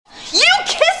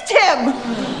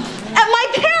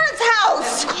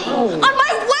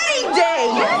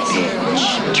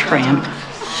tramp.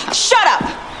 Shut up!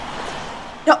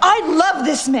 Now, I love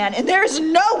this man, and there is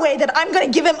no way that I'm going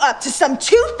to give him up to some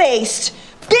two-faced,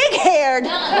 big-haired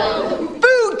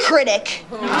food critic.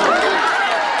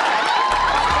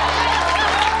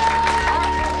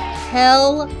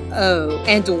 Hello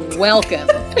and welcome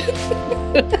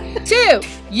to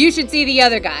You Should See the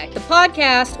Other Guy, the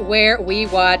podcast where we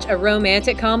watch a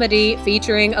romantic comedy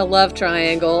featuring a love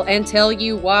triangle and tell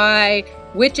you why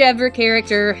whichever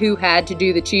character who had to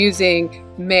do the choosing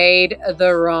made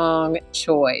the wrong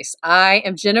choice. I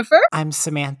am Jennifer. I'm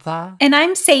Samantha. And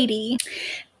I'm Sadie.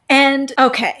 And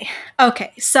okay,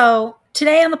 so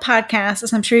today on the podcast,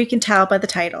 as I'm sure you can tell by the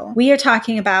title, we are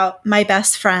talking about My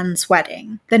Best Friend's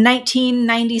Wedding, the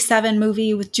 1997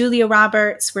 movie with Julia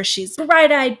Roberts, where she's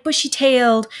bright-eyed,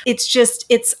 bushy-tailed. It's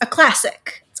a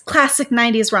classic. It's a classic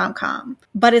 90s rom-com.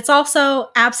 But it's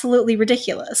also absolutely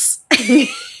ridiculous.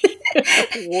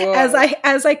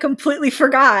 as I completely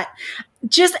forgot.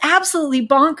 Just absolutely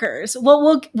bonkers.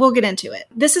 Well, we'll get into it.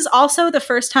 This is also the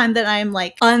first time that I'm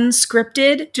like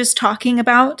unscripted, just talking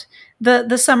about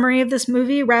the summary of this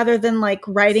movie rather than like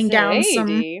writing down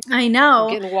some. I know,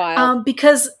 getting wild.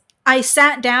 Because I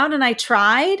sat down and I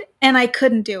tried and I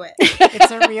couldn't do it.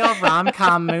 It's a real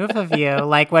rom-com move of you,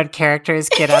 like when characters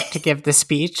get up to give the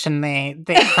speech and they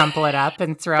crumple it up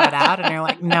and throw it out, and you're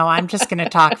like, no, I'm just going to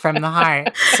talk from the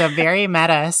heart. So very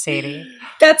meta, Sadie.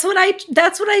 That's what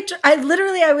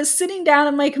I was sitting down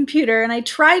on my computer and I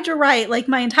tried to write like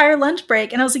my entire lunch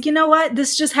break, and I was like, you know what?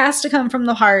 This just has to come from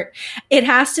the heart. It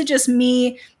has to just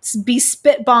me be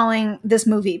spitballing this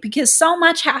movie because so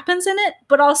much happens in it,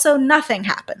 but also nothing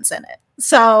happens in it.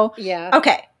 So, yeah.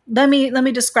 Okay. Let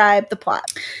me describe the plot.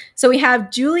 So we have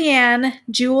Julianne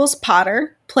Jules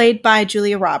Potter, played by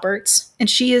Julia Roberts, and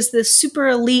she is this super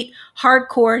elite,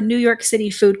 hardcore New York City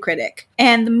food critic.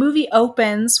 And the movie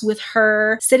opens with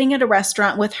her sitting at a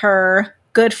restaurant with her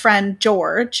good friend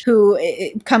George, who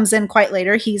comes in quite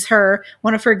later. He's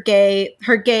one of her gay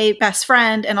best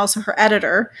friend and also her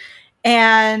editor.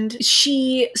 And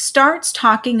she starts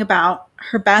talking about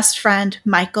her best friend,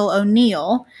 Michael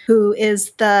O'Neill, who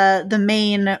is the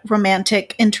main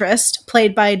romantic interest,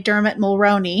 played by Dermot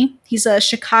Mulroney. He's a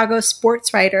Chicago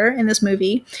sports writer in this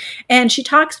movie. And she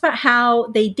talks about how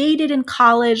they dated in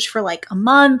college for like a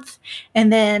month.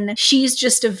 And then she's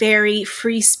just a very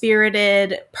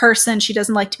free-spirited person. She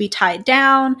doesn't like to be tied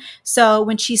down. So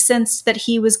when she sensed that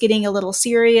he was getting a little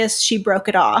serious, she broke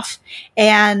it off.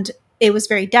 And it was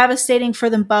very devastating for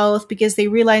them both because they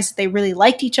realized that they really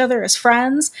liked each other as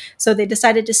friends. So they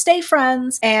decided to stay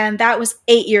friends. And that was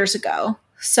 8 years ago.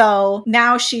 So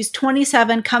now she's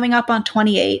 27, coming up on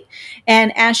 28.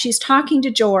 And as she's talking to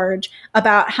George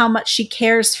about how much she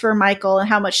cares for Michael and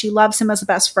how much she loves him as a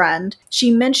best friend,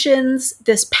 she mentions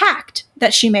this pact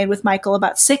that she made with Michael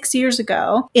about 6 years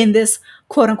ago in this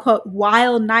quote unquote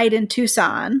wild night in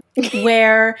Tucson,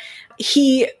 where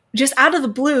he just out of the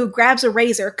blue grabs a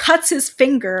razor, cuts his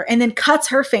finger, and then cuts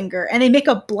her finger. And they make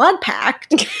a blood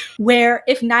pact where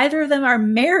if neither of them are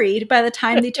married by the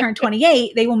time they turn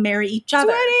 28, they will marry each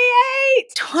other.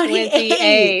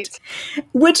 28!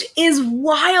 Which is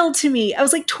wild to me. I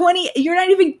was like, 20, you're not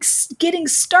even getting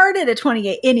started at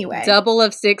 28 anyway. Double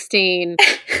of 16.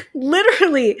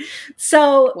 Literally.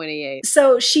 So 28.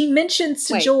 So she mentions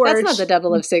to George. That's not the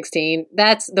double of 16.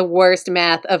 That's the worst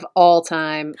math of all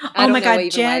time. I don't know God,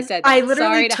 even Jen, why I said that. I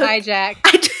literally Sorry to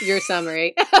hijack your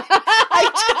summary.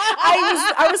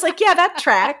 I was like, yeah, that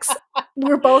tracks.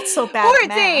 We're both so bad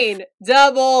 14. at math.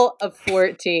 Double of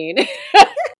 14.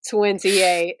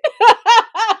 28.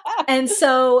 And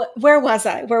so where was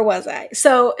I?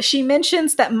 So she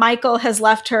mentions that Michael has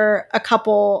left her a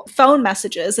couple phone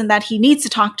messages and that he needs to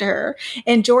talk to her.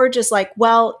 And George is like,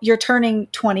 well, you're turning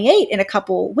 28 in a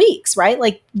couple weeks, right?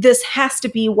 Like this has to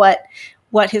be what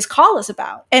his call is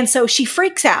about. And so she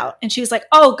freaks out and she's like,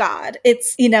 oh God,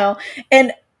 it's,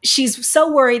 and she's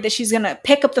so worried that she's going to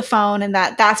pick up the phone and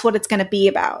that's what it's going to be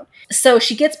about. So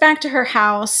she gets back to her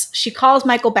house. She calls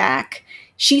Michael back.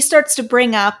 She starts to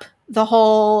bring up the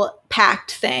whole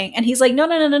pact thing. And he's like,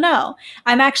 no.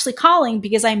 I'm actually calling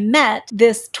because I met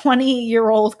this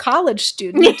 20-year-old college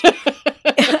student.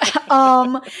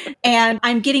 And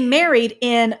I'm getting married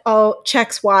in,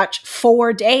 checks watch,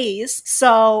 4 days.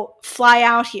 So fly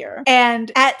out here.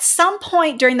 And at some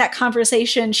point during that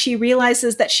conversation, she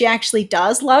realizes that she actually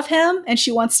does love him and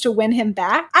she wants to win him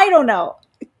back. I don't know.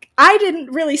 I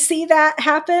didn't really see that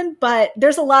happen, but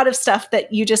there's a lot of stuff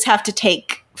that you just have to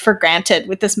take for granted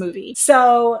with this movie.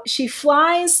 So she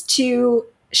flies to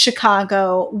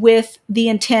Chicago with the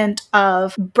intent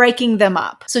of breaking them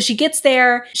up. So she gets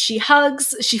there, she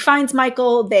hugs, she finds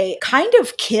Michael, they kind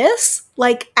of kiss,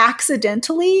 like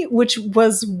accidentally, which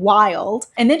was wild.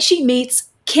 And then she meets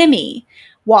Kimmy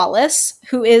Wallace,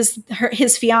 who is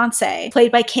his fiance,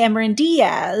 played by Cameron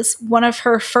Diaz, one of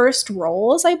her first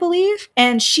roles, I believe.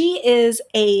 And she is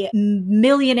a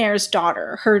millionaire's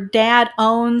daughter. Her dad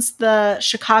owns the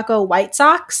Chicago White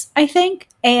Sox, I think.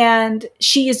 And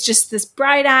she is just this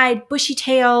bright-eyed,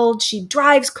 bushy-tailed, she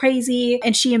drives crazy,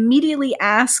 and she immediately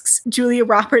asks Julia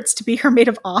Roberts to be her maid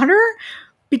of honor,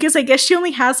 because I guess she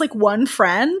only has like one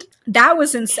friend. That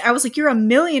was insane. I was like, you're a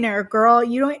millionaire, girl.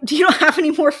 You don't have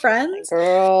any more friends?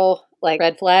 Girl, like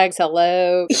red flags,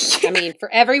 hello. I mean, for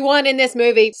everyone in this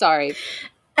movie, sorry.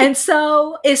 And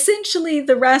so essentially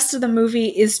the rest of the movie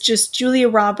is just Julia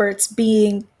Roberts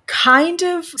being kind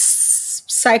of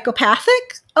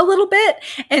psychopathic a little bit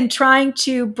and trying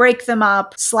to break them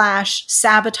up /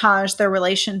 sabotage their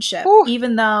relationship. Ooh.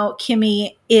 Even though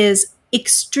Kimmy is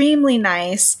extremely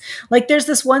nice. Like there's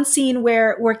this one scene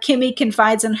where Kimmy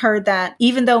confides in her that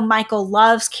even though Michael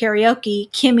loves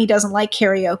karaoke, Kimmy doesn't like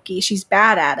karaoke. She's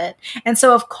bad at it. And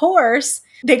so of course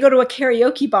they go to a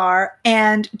karaoke bar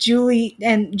and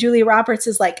Julia Roberts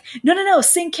is like, no,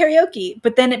 sing karaoke.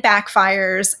 But then it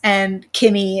backfires and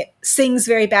Kimmy sings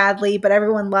very badly, but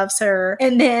everyone loves her.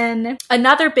 And then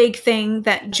another big thing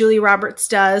that Julia Roberts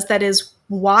does that is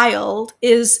wild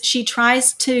is she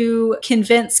tries to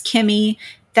convince Kimmy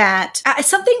that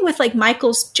something with like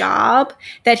Michael's job,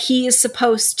 that he is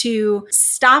supposed to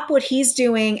stop what he's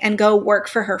doing and go work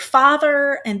for her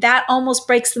father. And that almost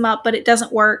breaks them up, but it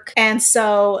doesn't work. And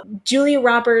so Julia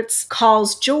Roberts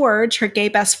calls George, her gay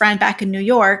best friend back in New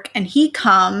York, and he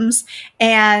comes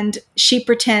and she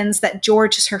pretends that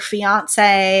George is her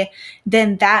fiance.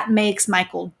 Then that makes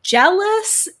Michael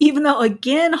jealous, even though,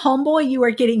 again, homeboy, you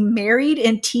are getting married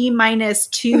in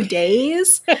T-2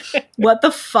 days. What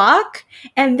the fuck?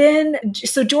 And then,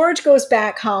 so George goes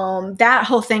back home. That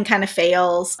whole thing kind of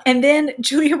fails. And then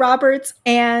Julia Roberts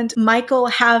and Michael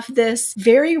have this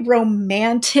very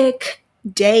romantic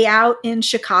day out in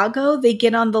Chicago. They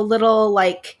get on the little,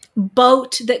 like,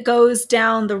 boat that goes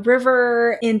down the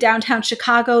river in downtown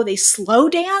Chicago. They slow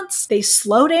dance.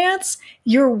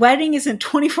 Your wedding is in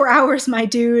 24 hours, my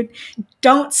dude.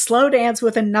 Don't slow dance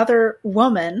with another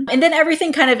woman. And then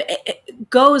everything kind of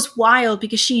goes wild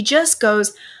because she just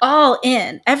goes all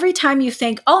in. Every time you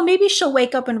think, oh, maybe she'll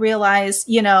wake up and realize,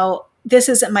 this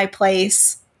isn't my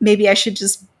place. Maybe I should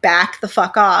just back the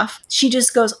fuck off. She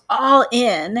just goes all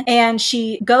in and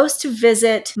she goes to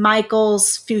visit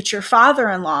Michael's future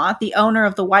father-in-law, the owner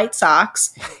of the White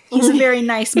Sox. He's a very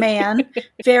nice man,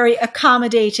 very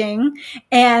accommodating.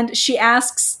 And she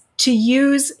asks to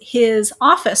use his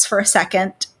office for a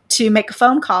second to make a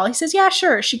phone call. He says, yeah,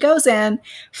 sure. She goes in,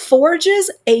 forges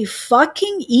a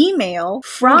fucking email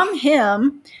from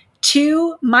him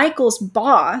to Michael's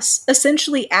boss,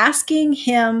 essentially asking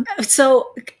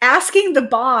the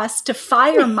boss to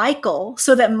fire Michael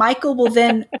so that Michael will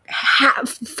then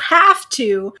have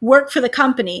to work for the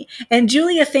company. And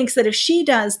Julia thinks that if she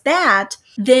does that,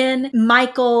 then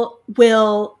Michael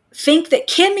will think that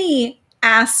Kimmy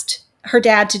asked her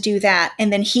dad to do that,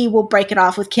 and then he will break it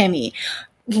off with Kimmy.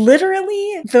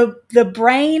 Literally the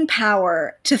brain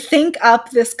power to think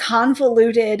up this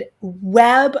convoluted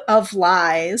web of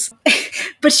lies.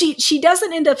 But she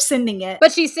doesn't end up sending it.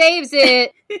 But she saves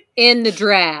it in the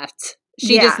draft.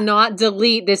 She does not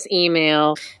delete this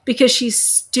email. Because she's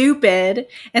stupid.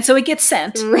 And so it gets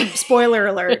sent. Spoiler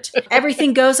alert.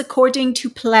 Everything goes according to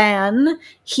plan.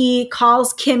 He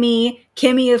calls Kimmy.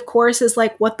 Kimmy, of course, is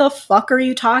like, what the fuck are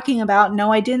you talking about?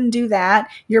 No, I didn't do that.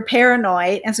 You're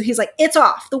paranoid. And so he's like, it's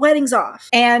off. The wedding's off.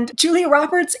 And Julia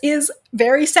Roberts is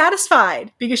very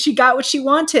satisfied because she got what she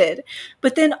wanted.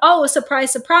 But then, oh,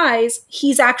 surprise, surprise,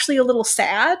 he's actually a little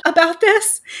sad about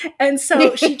this. And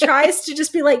so she tries to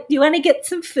just be like, do you want to get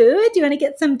some food? Do you want to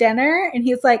get some dinner? And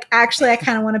he's like, actually, I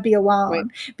kind of want to be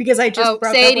alone because I just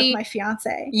broke up with my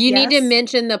fiance. You need to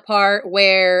mention the part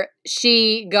where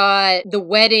she got the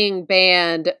wedding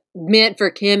band meant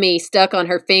for Kimmy stuck on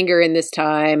her finger in this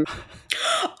time.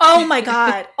 Oh my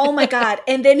God.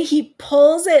 And then he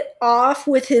pulls it off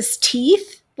with his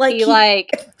teeth.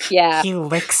 He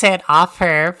licks it off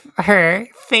her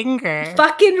finger.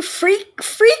 Fucking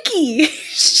freaky.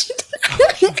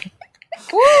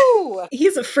 Woo!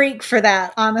 He's a freak for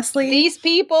that, honestly. These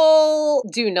people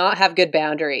do not have good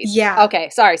boundaries. Yeah. Okay,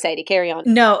 sorry, Sadie, carry on.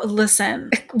 No,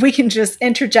 listen, we can just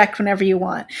interject whenever you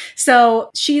want. So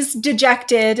she's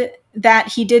dejected that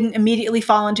he didn't immediately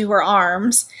fall into her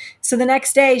arms. So the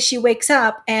next day she wakes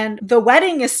up and the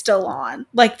wedding is still on.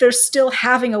 Like they're still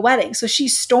having a wedding. So she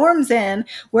storms in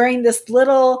wearing this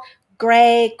little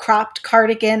gray cropped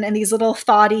cardigan and these little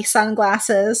thoughty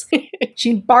sunglasses.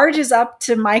 She barges up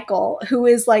to Michael, who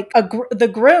is like the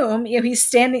groom. You know, he's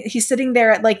sitting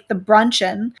there at like the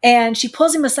bruncheon, and she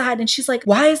pulls him aside and she's like,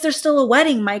 "Why is there still a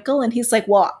wedding, Michael?" And he's like,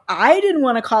 "Well, I didn't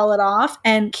want to call it off,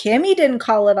 and Kimmy didn't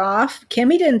call it off.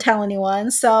 Kimmy didn't tell anyone.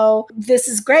 So this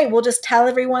is great. We'll just tell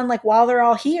everyone like while they're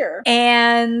all here."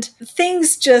 And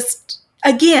things just,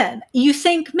 again, you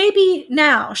think maybe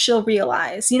now she'll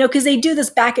realize, you know, because they do this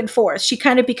back and forth. She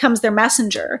kind of becomes their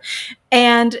messenger.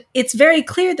 And it's very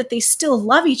clear that they still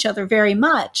love each other very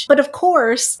much. But of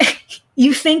course,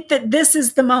 you think that this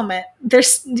is the moment.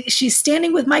 She's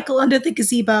standing with Michael under the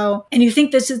gazebo, and you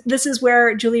think this is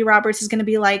where Julia Roberts is going to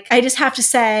be like, "I just have to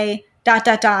say ...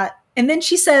 And then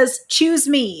she says, "Choose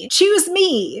me. Choose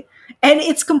me." And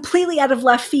it's completely out of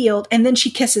left field. And then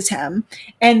she kisses him.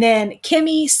 And then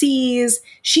Kimmy sees,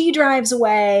 she drives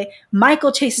away.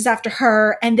 Michael chases after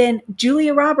her. And then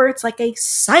Julia Roberts, like a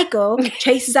psycho,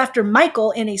 chases after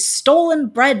Michael in a stolen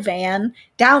bread van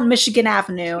down Michigan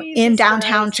Avenue in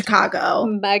downtown Chicago.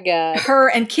 Oh my God. Her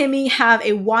and Kimmy have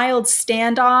a wild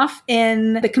standoff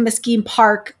in the Comiskey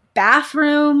Park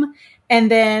bathroom. And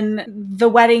then the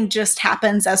wedding just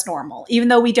happens as normal. Even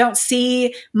though we don't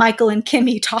see Michael and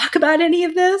Kimmy talk about any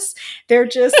of this,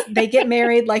 they get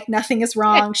married like nothing is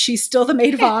wrong. She's still the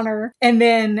maid of honor. And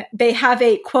then they have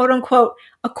a quote unquote,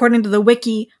 according to the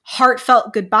wiki,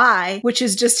 heartfelt goodbye, which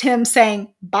is just him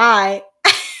saying bye.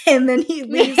 And then he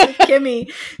leaves with Kimmy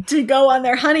to go on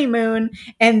their honeymoon.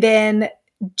 And then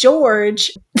George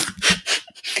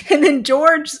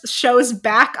shows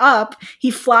back up. He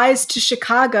flies to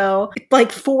Chicago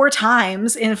like 4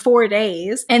 times in 4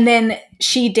 days. And then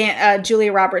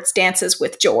Julia Roberts dances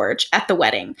with George at the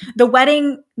wedding. The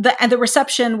wedding, the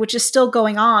reception, which is still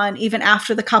going on even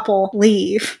after the couple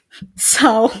leave.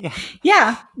 So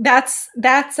yeah, that's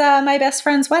my best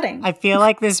friend's wedding. I feel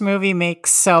like this movie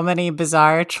makes so many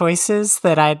bizarre choices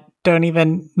that I don't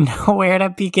even know where to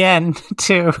begin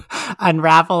to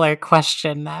unravel or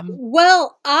question them.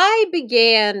 Well, I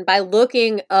began by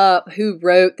looking up who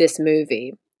wrote this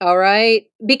movie. All right.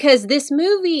 Because this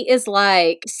movie is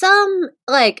like some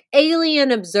like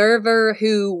alien observer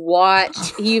who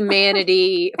watched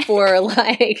humanity for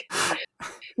like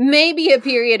maybe a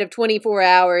period of 24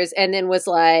 hours and then was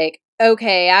like,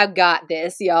 okay, I've got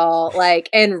this, y'all. Like,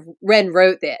 and Ren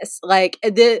wrote this. Like,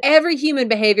 every human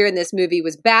behavior in this movie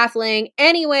was baffling.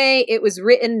 Anyway, it was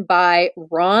written by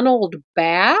Ronald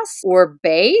Bass or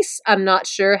Bass. I'm not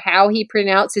sure how he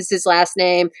pronounces his last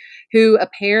name, who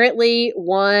apparently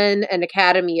won an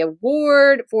Academy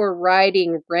Award for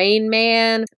writing Rain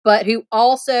Man, but who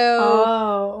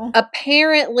also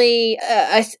apparently,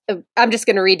 I'm just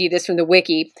going to read you this from the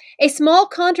wiki. A small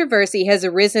controversy has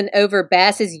arisen over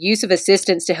Bass's use of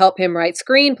assistants to help him write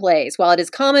screenplays. While it is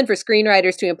common for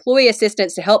screenwriters to employ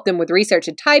assistants to help them with research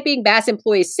and typing, Bass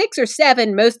employs 6 or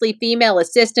 7 mostly female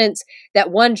assistants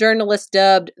that one journalist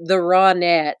dubbed the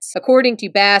Ronettes. According to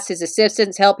Bass, his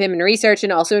assistants help him in research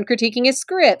and also in critiquing his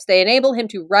scripts. They enable him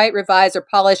to write, revise, or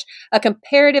polish a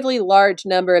comparatively large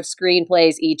number of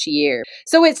screenplays each year.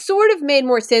 So it sort of made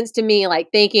more sense to me, like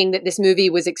thinking that this movie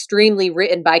was extremely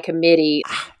written by committee.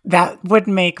 That would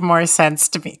make more sense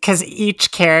to me because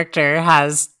each character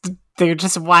they're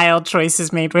just wild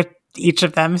choices made with each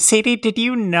of them. Sadie, did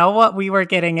you know what we were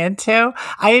getting into?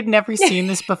 I had never seen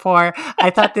this before. I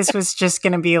thought this was just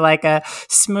going to be like a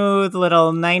smooth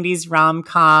little 90s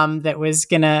rom-com that was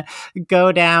going to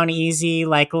go down easy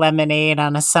like lemonade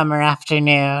on a summer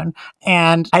afternoon.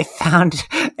 And I found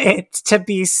it to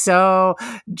be so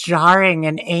jarring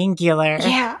and angular.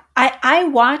 Yeah. I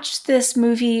watched this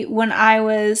movie when I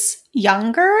was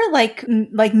younger, like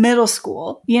middle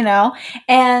school, you know,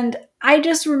 and I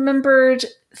just remembered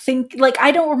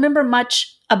I don't remember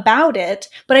much about it,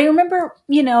 but I remember,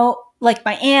 you know, like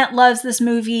my aunt loves this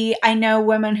movie. I know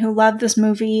women who love this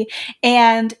movie,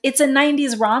 and it's a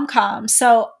 90s rom-com.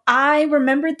 So I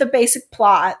remembered the basic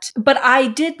plot, but I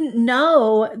didn't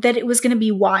know that it was going to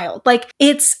be wild. Like,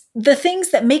 it's the things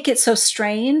that make it so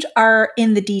strange are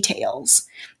in the details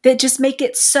that just make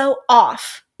it so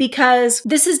off. Because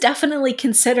this is definitely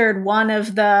considered one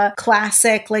of the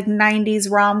classic like 90s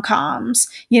rom-coms.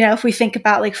 You know, if we think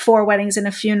about like 4 Weddings and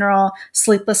a Funeral,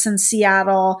 Sleepless in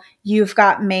Seattle, You've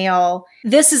Got Mail,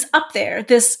 this is up there.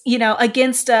 This,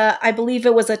 against I believe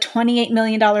it was a $28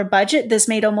 million budget, this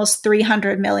made almost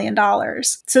 $300 million.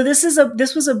 So this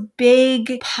was a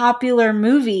big popular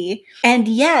movie, and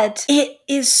yet it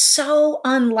is so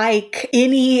unlike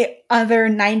any other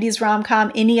 90s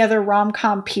rom-com, any other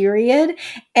rom-com period,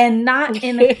 and not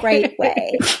in a great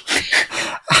way.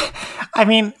 I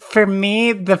mean, for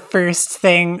me, the first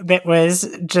thing that was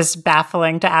just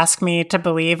baffling to ask me to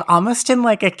believe, almost in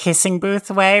like a Kissing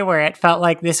Booth way, where it felt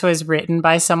like this was written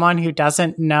by someone who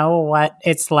doesn't know what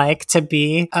it's like to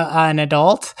be an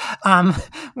adult,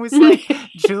 was like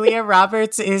Julia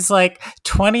Roberts is like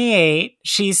 28.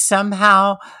 She's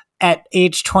somehow at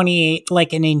age 28,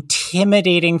 like an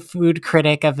intimidating food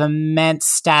critic of immense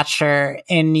stature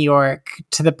in New York,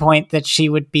 to the point that she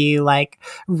would be like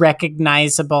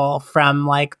recognizable from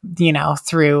like,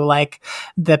 through like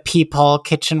the peephole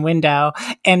kitchen window.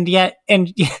 And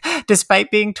despite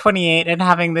being 28 and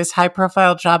having this high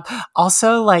profile job,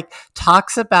 also like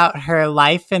talks about her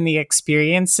life and the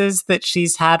experiences that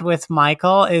she's had with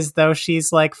Michael as though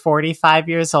she's like 45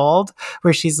 years old,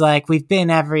 where she's like, we've been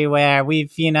everywhere.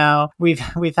 We've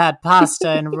had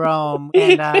pasta in Rome,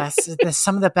 and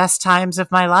some of the best times of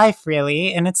my life,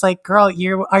 really. And it's like, girl,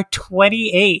 you are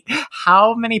 28.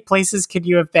 How many places could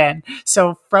you have been?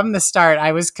 So from the start,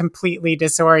 I was completely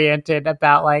disoriented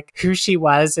about like who she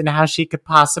was and how she could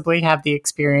possibly have the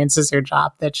experiences or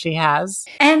job that she has.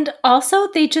 And also,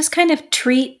 they just kind of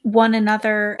treat one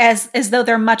another as though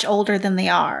they're much older than they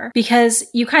are, because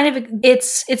you kind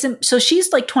of so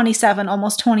she's like 27,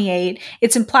 almost 28.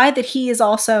 It's implied that he is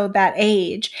also that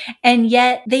age, and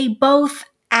yet they both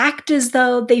act as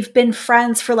though they've been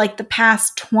friends for like the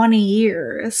past 20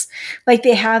 years. Like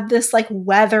they have this like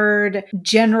weathered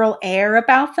general air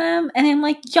about them. And I'm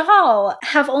like, y'all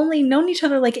have only known each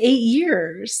other like 8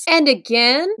 years. And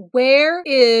again, where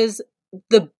is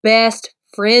the best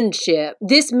friendship?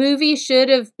 This movie should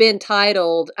have been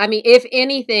titled, I mean, if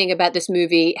anything about this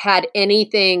movie had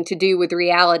anything to do with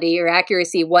reality or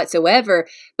accuracy whatsoever,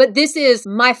 but this is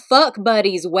my fuck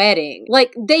buddy's wedding.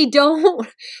 Like,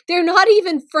 they're not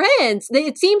even friends.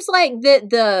 It seems like that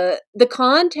the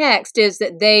context is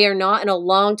that they are not in a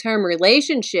long-term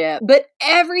relationship, but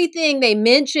everything they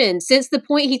mention since the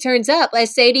point he turns up,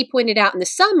 as Sadie pointed out in the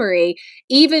summary,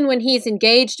 even when he's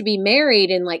engaged to be married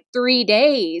in like 3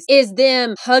 days, is them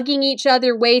hugging each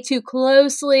other way too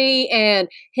closely, and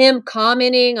him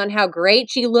commenting on how great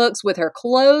she looks with her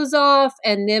clothes off,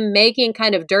 and them making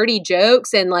kind of dirty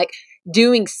jokes and like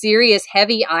doing serious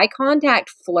heavy eye contact,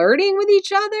 flirting with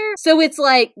each other. So it's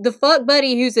like the fuck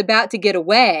buddy who's about to get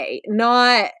away,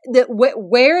 not that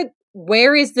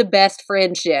where is the best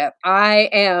friendship? I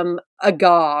am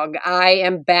agog. I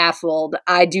am baffled.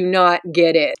 I do not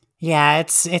get it. Yeah,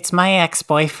 it's my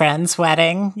ex-boyfriend's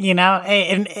wedding,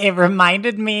 and it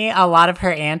reminded me a lot of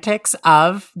her antics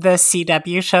of the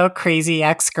CW show Crazy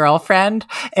Ex-Girlfriend,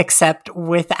 except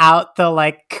without the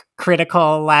like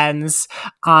critical lens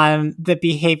on the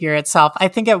behavior itself. I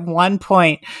think at one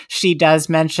point she does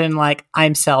mention like,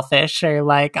 I'm selfish, or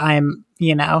like I'm,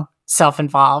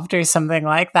 self-involved or something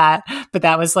like that. But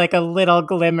that was like a little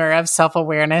glimmer of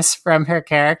self-awareness from her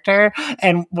character.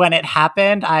 And when it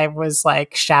happened, I was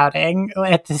like shouting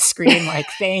at the screen, like,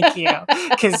 thank you.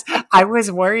 Because I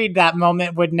was worried that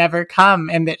moment would never come,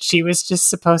 and that she was just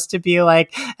supposed to be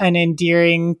like an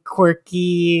endearing,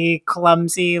 quirky,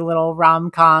 clumsy little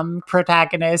rom-com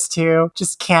protagonist who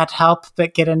just can't help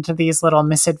but get into these little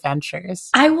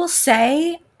misadventures. I will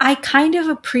say, I kind of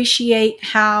appreciate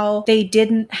how they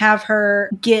didn't have her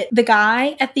get the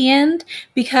guy at the end,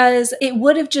 because it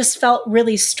would have just felt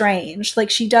really strange.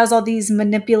 Like, she does all these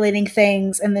manipulating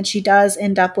things and then she does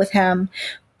end up with him.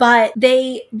 But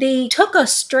they took a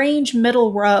strange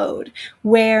middle road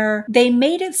where they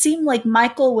made it seem like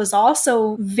Michael was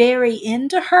also very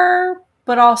into her,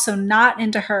 but also not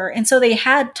into her. And so they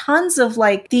had tons of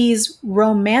like these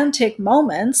romantic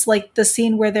moments, like the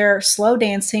scene where they're slow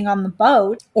dancing on the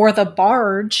boat, or the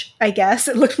barge, I guess.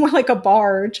 It looked more like a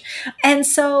barge. And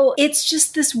so it's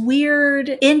just this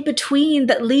weird in between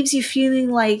that leaves you feeling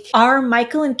like, are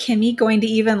Michael and Kimmy going to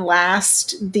even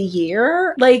last the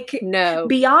year? Like, no.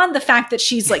 Beyond the fact that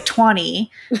she's like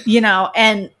 20,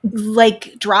 and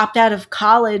like dropped out of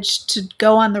college to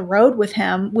go on the road with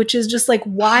him, which is just like,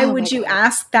 why would you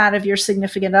ask that of your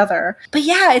significant other? But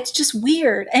yeah, it's just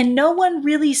weird. And no one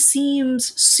really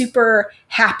seems super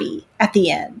happy at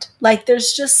the end. Like,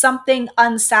 there's just something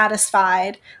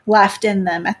unsatisfied left in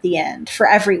them at the end for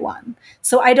everyone.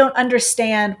 So I don't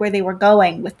understand where they were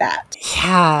going with that.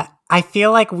 Yeah. I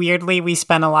feel like weirdly we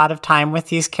spend a lot of time with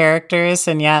these characters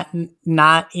and yet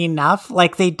not enough.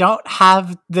 Like they don't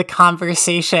have the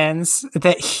conversations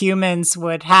that humans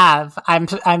would have.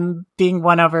 I'm being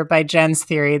won over by Jen's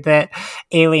theory that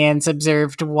aliens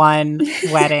observed one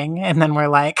wedding and then we're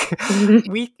like,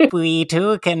 we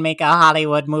too can make a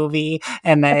Hollywood movie,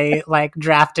 and they like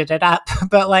drafted it up.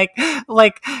 But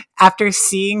like after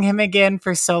seeing him again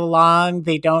for so long,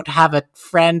 they don't have a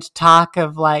friend talk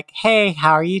of like, hey,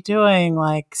 how are you doing?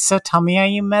 Like, so tell me how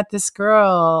you met this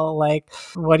girl. Like,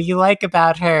 what do you like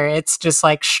about her? It's just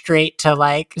like straight to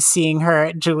like seeing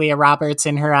her, Julia Roberts,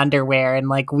 in her underwear and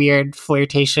like weird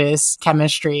flirtatious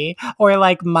chemistry. Or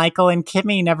like Michael and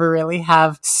Kimmy never really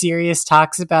have serious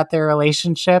talks about their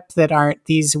relationship that aren't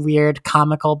these weird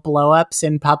comical blow-ups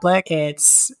in public.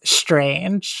 It's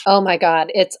strange. Oh my God,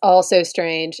 it's also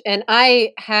strange. And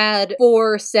I had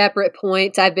 4 separate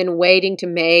points I've been waiting to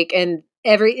make, and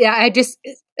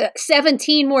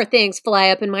 17 more things fly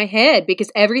up in my head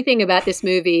because everything about this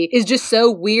movie is just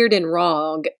so weird and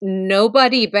wrong.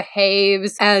 Nobody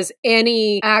behaves as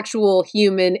any actual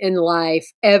human in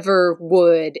life ever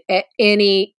would at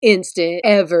any instant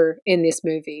ever in this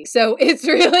movie. So it's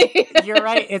really... You're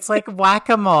right. It's like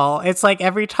whack-a-mole. It's like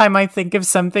every time I think of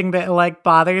something that like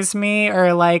bothers me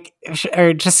or like,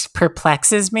 or just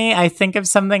perplexes me, I think of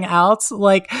something else.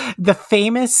 Like the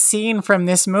famous scene from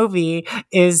this movie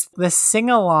is the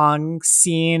sing-along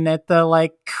scene at the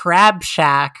like crab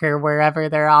shack or wherever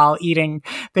they're all eating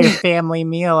their family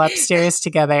meal upstairs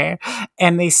together,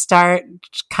 and they start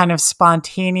kind of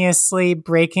spontaneously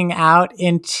breaking out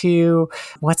into,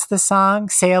 what's the song?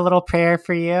 Say a Little Prayer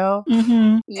for You.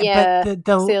 Mm-hmm. Yeah. But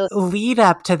the lead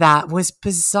up to that was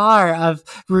bizarre, of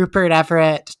Rupert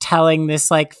Everett telling this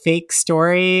like fake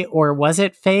story, or was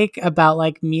it fake, about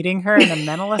like meeting her in a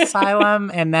mental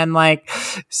asylum, and then like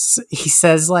he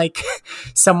says like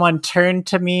someone turned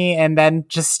to me and then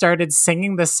just started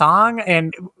singing the song,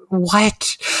 and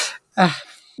what?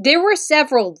 There were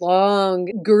several long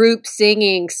group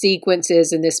singing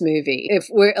sequences in this movie. If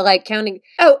we're like counting...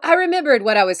 Oh, I remembered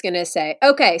what I was going to say.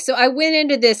 Okay, so I went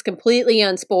into this completely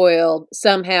unspoiled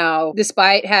somehow,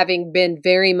 despite having been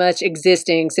very much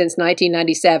existing since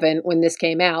 1997 when this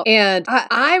came out. And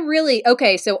I really...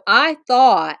 Okay, so I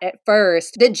thought at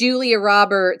first that Julia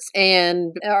Roberts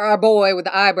and our boy with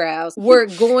the eyebrows were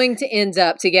going to end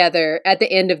up together at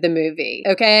the end of the movie,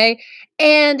 okay?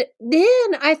 And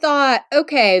then I thought,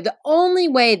 okay, the only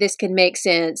way this can make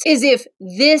sense is if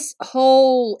this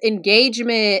whole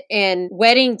engagement and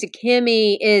wedding to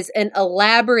Kimmy is an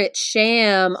elaborate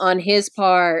sham on his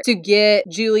part to get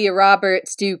Julia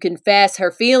Roberts to confess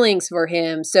her feelings for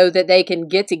him so that they can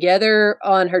get together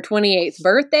on her 28th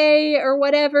birthday or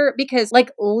whatever. Because,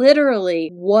 like, literally,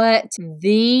 what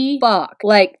the fuck?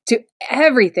 Like, to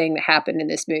everything that happened in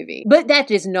this movie. But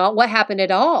that is not what happened at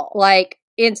all. Like,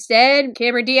 instead,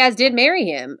 Cameron Diaz did marry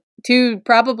him to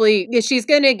probably, she's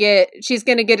gonna get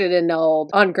it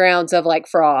annulled on grounds of like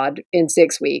fraud in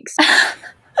 6 weeks.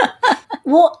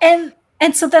 Well, and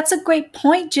so that's a great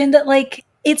point, Jen, that like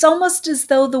it's almost as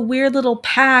though the weird little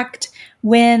pact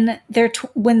when they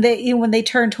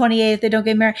turn 28, they don't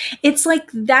get married. It's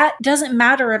like that doesn't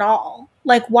matter at all.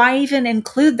 Like, why even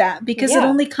include that? Because it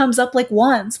only comes up like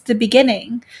once at the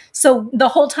beginning. So the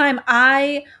whole time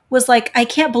I was like, I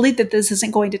can't believe that this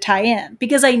isn't going to tie in,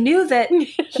 because I knew that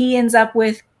he ends up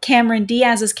with Cameron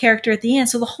Diaz's character at the end.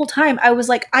 So the whole time I was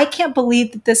like, I can't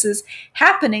believe that this is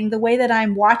happening the way that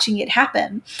I'm watching it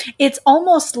happen. It's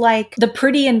almost like the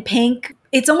Pretty in Pink.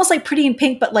 It's almost like Pretty in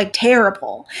Pink, but like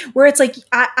terrible, where it's like,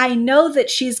 I know that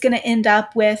she's going to end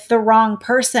up with the wrong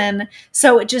person.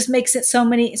 So it just makes it so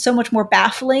much more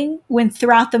baffling when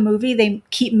throughout the movie, they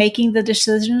keep making the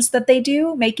decisions that they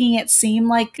do, making it seem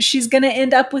like she's going to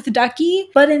end up with Ducky.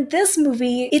 But in this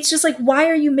movie, it's just like, why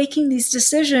are you making these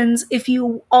decisions if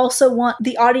you also want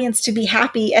the audience to be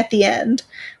happy at the end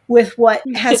with what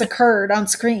has occurred on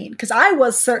screen? Because I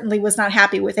certainly was not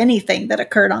happy with anything that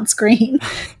occurred on screen.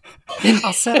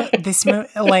 Also, this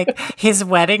like his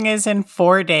wedding is in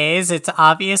 4 days. It's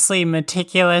obviously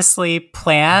meticulously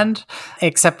planned,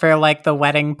 except for like the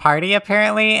wedding party,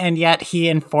 apparently. And yet he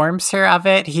informs her of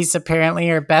it. He's apparently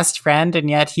her best friend, and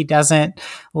yet he doesn't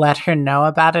let her know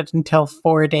about it until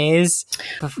 4 days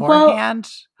beforehand.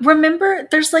 Well, remember,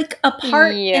 there's like a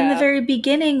part in the very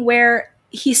beginning where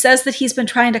he says that he's been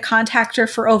trying to contact her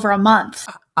for over a month.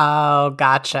 Oh,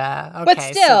 gotcha. Okay, But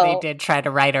still, so they did try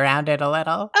to write around it a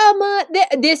little.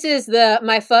 this is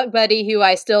my fuck buddy who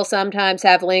I still sometimes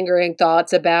have lingering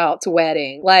thoughts about's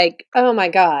wedding. Like, oh my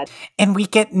God. And we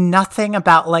get nothing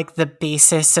about like the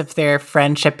basis of their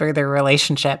friendship or their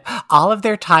relationship. All of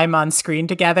their time on screen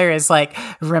together is like,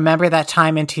 remember that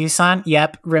time in Tucson?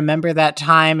 Yep. Remember that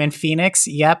time in Phoenix?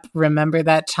 Yep. Remember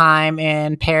that time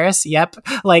in Paris? Yep.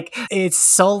 Like, it's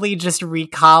solely just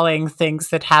recalling things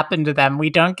that happened to them. We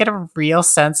don't get a real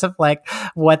sense of like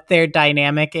what their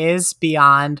dynamic is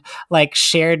beyond like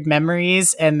shared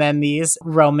memories and then these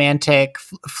romantic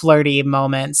flirty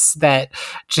moments that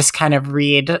just kind of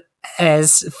read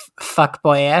as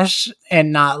fuckboyish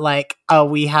and not like, oh,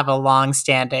 we have a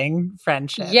long-standing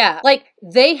friendship. Yeah, like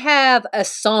they have a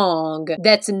song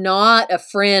that's not a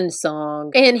friend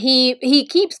song, and he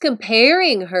keeps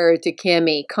comparing her to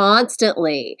Kimmy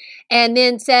constantly, and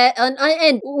then said,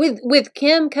 and with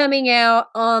Kim coming out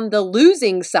on the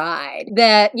losing side,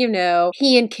 that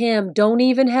he and Kim don't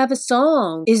even have a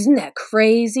song. Isn't that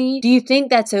crazy? Do you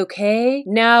think that's okay?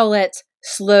 Now let's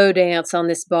slow dance on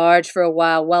this barge for a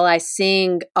while I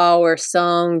sing our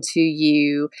song to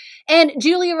you. And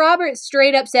Julia Roberts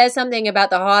straight up says something about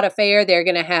the hot affair they're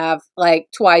going to have like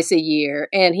twice a year.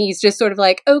 And he's just sort of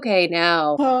like, okay,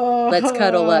 now let's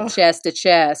cuddle up chest to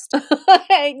chest.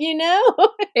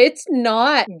 It's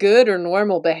not good or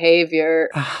normal behavior.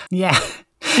 Yeah.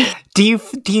 Do you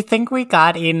think we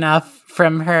got enough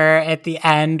from her at the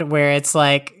end where it's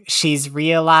like she's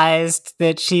realized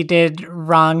that she did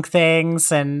wrong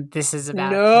things and this is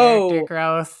about character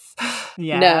growth?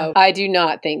 Yeah. No, I do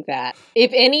not think that.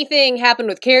 If anything happened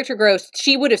with character growth,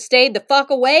 she would have stayed the fuck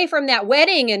away from that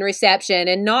wedding and reception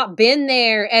and not been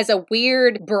there as a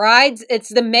weird it's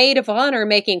the maid of honor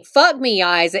making fuck me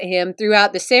eyes at him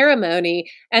throughout the ceremony,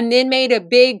 and then made a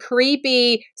big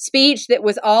creepy speech that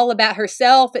was all about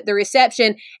herself at the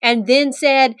reception, and then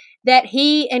said that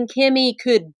he and Kimmy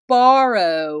could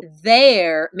borrow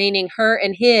their, meaning her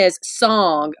and his,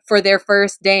 song for their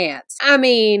first dance. I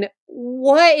mean,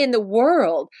 what in the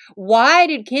world? Why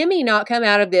did Kimmy not come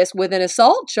out of this with an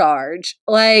assault charge?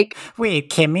 Like, wait,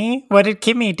 Kimmy? What did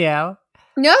Kimmy do?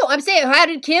 No, I'm saying, how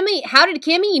did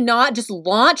Kimmy not just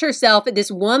launch herself at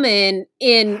this woman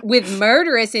with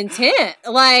murderous intent?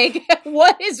 Like,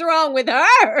 what is wrong with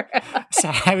her?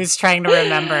 Sorry, I was trying to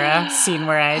remember a scene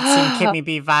where I had seen Kimmy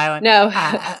be violent. No.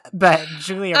 But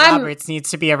Julia Roberts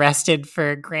needs to be arrested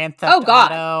for Grand Theft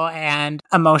Auto and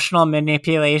emotional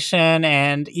manipulation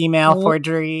and email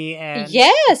forgery. And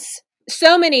yes.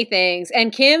 So many things.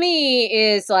 And Kimmy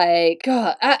is like,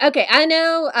 God, okay, I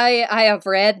know I have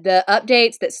read the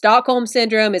updates that Stockholm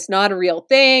Syndrome is not a real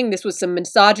thing. This was some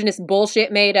misogynist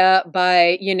bullshit made up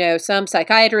by, some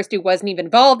psychiatrist who wasn't even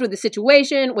involved with the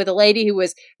situation, with a lady who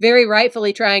was very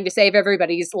rightfully trying to save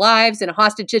everybody's lives in a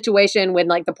hostage situation when,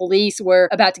 like, the police were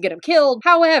about to get them killed.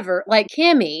 However, like,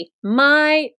 Kimmy,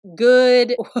 my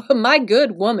good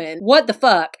woman, what the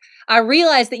fuck? I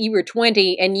realized that you were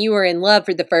 20 and you were in love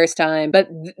for the first time, but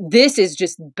this is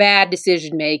just bad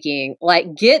decision making.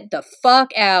 Like, get the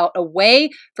fuck out, away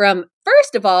from.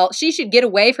 First of all, she should get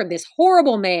away from this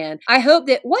horrible man. I hope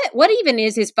that, what even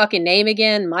is his fucking name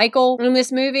again? Michael in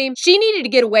this movie? She needed to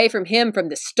get away from him from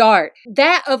the start.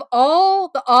 That, of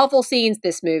all the awful scenes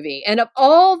this movie, and of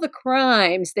all the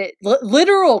crimes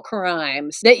literal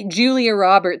crimes that Julia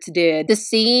Roberts did, the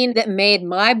scene that made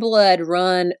my blood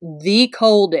run the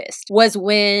coldest was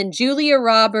when Julia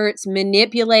Roberts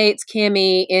manipulates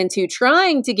Kimmy into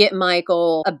trying to get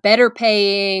Michael a better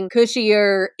paying,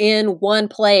 cushier, in one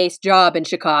place job in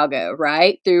Chicago,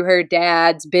 right? Through her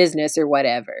dad's business or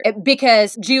whatever.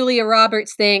 Because Julia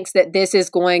Roberts thinks that this is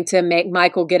going to make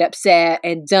Michael get upset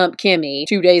and dump Kimmy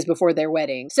 2 days before their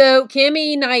wedding. So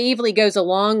Kimmy naively goes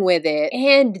along with it.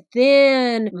 And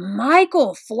then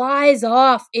Michael flies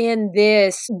off in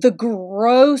the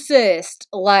grossest,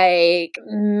 like,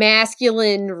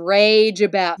 masculine rage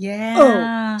about,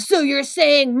 oh, so you're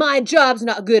saying my job's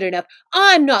not good enough.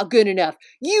 I'm not good enough.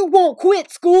 You won't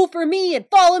quit school for me and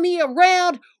follow me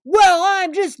around? Well,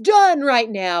 I'm just done right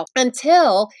now.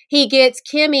 Until he gets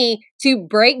Kimmy to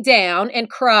break down and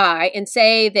cry and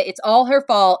say that it's all her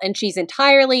fault and she's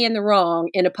entirely in the wrong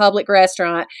in a public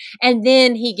restaurant. And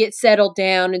then he gets settled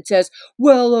down and says,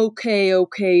 well, okay,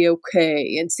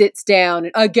 and sits down,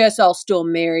 and I guess I'll still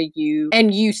marry you.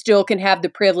 And you still can have the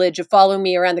privilege of following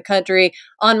me around the country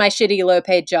on my shitty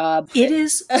low-paid job. It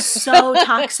is so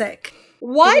toxic.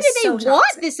 Why It do is they so want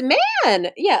toxic. this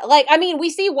man? Yeah, like, I mean,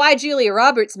 we see why Julia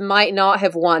Roberts might not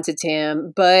have wanted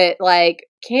him, but, like,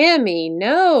 Cammy,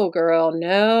 no, girl,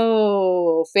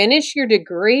 no. Finish your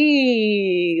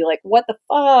degree. Like, what the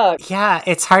fuck? Yeah,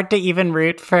 it's hard to even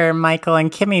root for Michael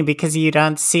and Kimmy because you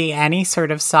don't see any sort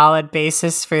of solid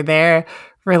basis for their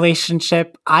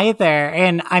relationship either.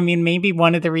 And I mean, maybe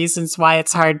one of the reasons why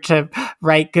it's hard to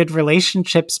write good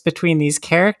relationships between these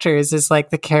characters is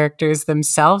like the characters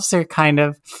themselves are kind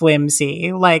of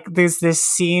flimsy. Like there's this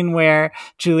scene where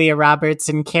Julia Roberts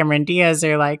and Cameron Diaz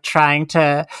are like trying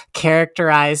to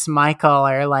characterize Michael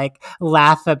or like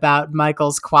laugh about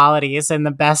Michael's qualities, and the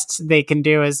best they can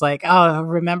do is like, oh,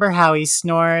 remember how he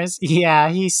snores? Yeah,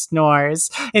 he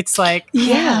snores. It's like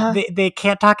Yeah. they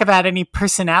can't talk about any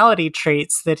personality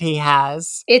traits that he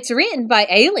has. It's written by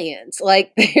aliens.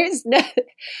 Like, there's no,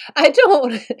 I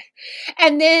don't.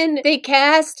 And then they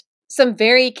cast some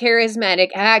very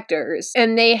charismatic actors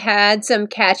and they had some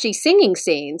catchy singing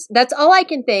scenes. That's all I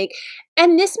can think.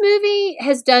 And this movie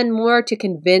has done more to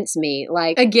convince me.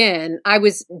 Like, again, I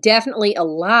was definitely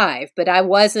alive, but I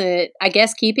wasn't, I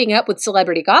guess, keeping up with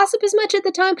celebrity gossip as much at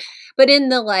the time. But in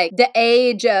the, like, the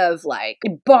age of, like,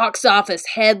 box office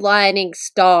headlining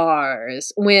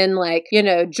stars, when, like, you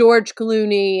know, George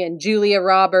Clooney and Julia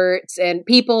Roberts and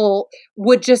people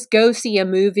would just go see a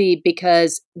movie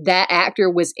because that actor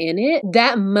was in it,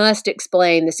 that must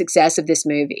explain the success of this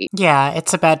movie. Yeah,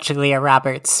 it's about Julia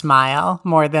Roberts' smile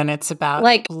more than it's about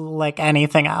like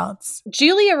anything else.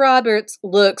 Julia Roberts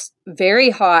looks very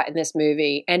hot in this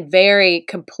movie and very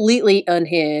completely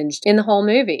unhinged in the whole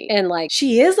movie. And like,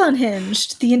 she is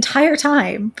unhinged the entire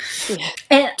time. Yeah.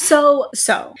 And so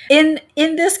in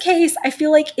this case, I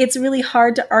feel like it's really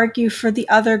hard to argue for the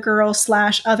other girl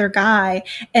 / other guy,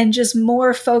 and just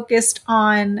more focused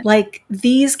on like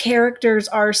these characters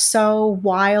are so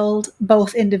wild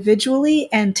both individually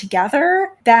and together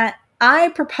that I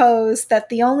propose that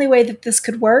the only way that this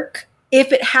could work,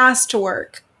 if it has to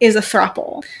work, is a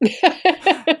throuple.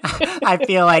 I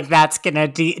feel like that's going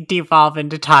to devolve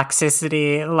into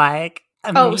toxicity like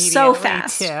immediately. Oh, so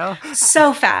fast. Too.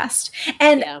 So fast.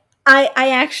 And yeah. I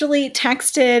actually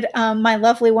texted my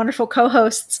lovely, wonderful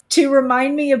co-hosts to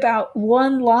remind me about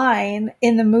one line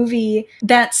in the movie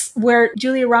that's where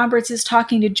Julia Roberts is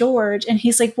talking to George, and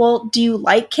he's like, well, do you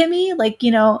like Kimmy? Like,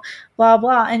 you know, blah,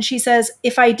 blah. And she says,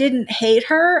 if I didn't hate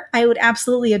her, I would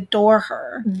absolutely adore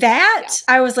her. That,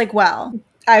 yeah. I was like, well,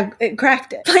 I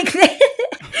cracked it.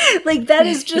 Like that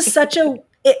is just such a...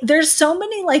 there's so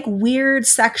many like weird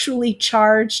sexually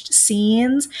charged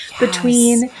scenes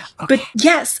between... Okay. But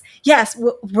yes,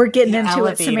 we're getting into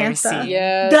it, Samantha.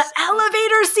 Yes. The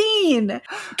elevator scene.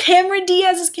 Cameron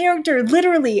Diaz's character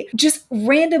literally just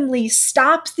randomly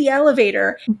stops the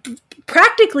elevator,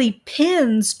 practically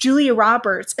pins Julia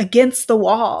Roberts against the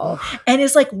wall, and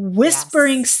is like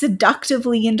whispering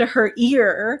seductively into her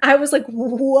ear. I was like,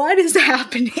 what is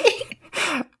happening?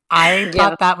 I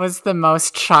thought that was the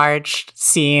most charged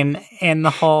scene in the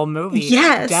whole movie.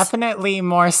 Yes. Definitely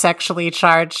more sexually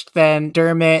charged than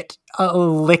Dermot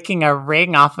licking a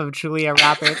ring off of Julia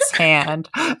Roberts' hand.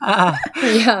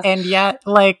 And yet,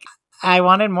 like, I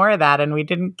wanted more of that, and we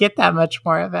didn't get that much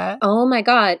more of it. Oh my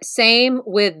God. Same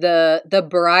with the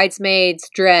bridesmaid's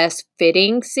dress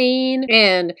fitting scene,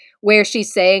 and where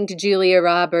she's saying to Julia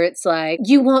Roberts, like,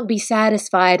 you won't be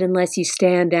satisfied unless you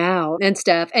stand out and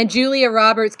stuff. And Julia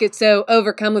Roberts gets so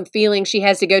overcome with feeling she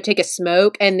has to go take a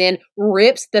smoke and then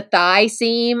rips the thigh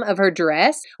seam of her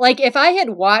dress. Like, if I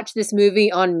had watched this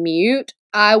movie on mute,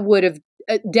 I would have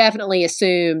definitely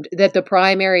assumed that the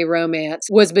primary romance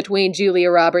was between Julia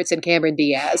Roberts and Cameron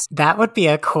Diaz. That would be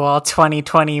a cool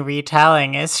 2020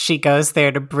 retelling, is she goes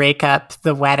there to break up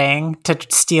the wedding to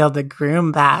steal the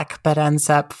groom back, but ends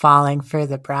up falling for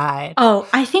the bride. Oh,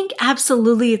 I think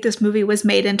absolutely if this movie was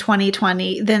made in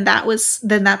 2020, then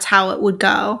that's how it would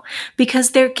go.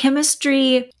 Because their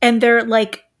chemistry and their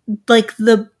like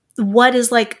the what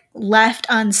is like left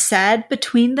unsaid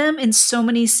between them in so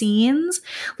many scenes,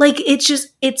 like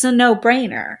it's a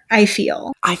no-brainer. I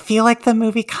feel like the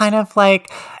movie kind of like,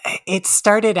 it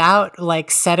started out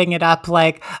like setting it up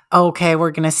like, okay,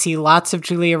 we're gonna see lots of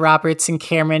Julia Roberts and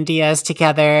Cameron Diaz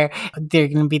together. There are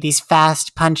gonna be these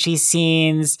fast punchy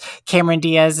scenes. Cameron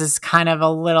Diaz is kind of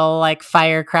a little like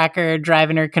firecracker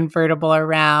driving her convertible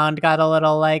around, got a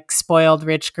little like spoiled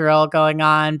rich girl going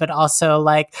on, but also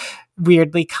like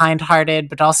weirdly kind-hearted,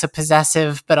 but also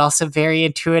possessive, but also very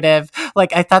intuitive.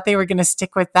 Like, I thought they were going to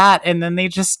stick with that, and then they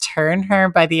just turn her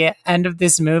by the end of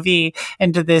this movie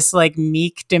into this like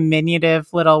meek,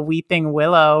 diminutive little weeping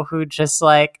willow who just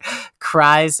like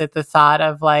cries at the thought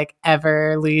of like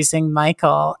ever losing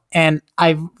Michael. And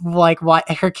I like why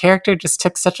her character just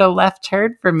took such a left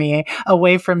turn for me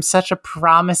away from such a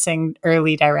promising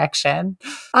early direction.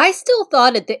 I still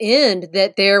thought at the end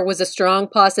that there was a strong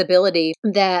possibility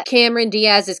that Cameron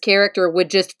Diaz's character would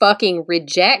just fucking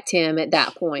reject him at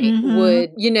that point.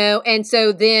 Would, you know, and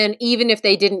so then even if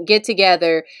they didn't get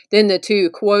together, then the two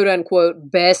quote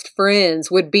unquote best friends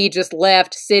would be just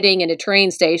left sitting in a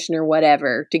train station or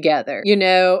whatever together, you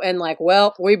know, and like,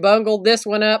 well, we bungled this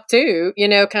one up too, you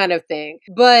know, kind of thing.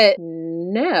 But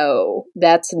no,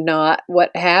 that's not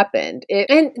what happened.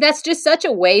 And that's just such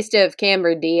a waste of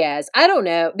Cameron Diaz. I don't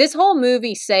know. This whole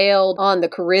movie sailed on the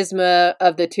charisma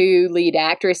of the two lead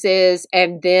actresses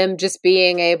and them just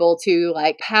being able to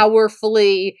like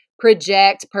powerfully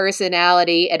project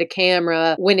personality at a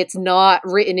camera when it's not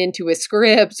written into a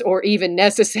script or even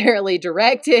necessarily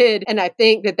directed. And I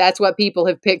think that that's what people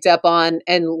have picked up on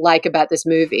and like about this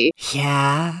movie.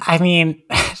 Yeah. I mean,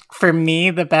 for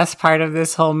me, the best part of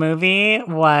this whole movie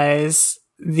was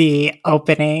the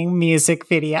opening music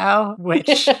video,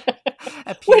 which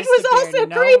was also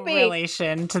no creepy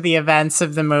relation to the events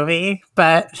of the movie,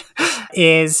 but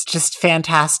is just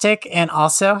fantastic and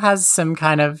also has some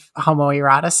kind of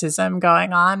homoeroticism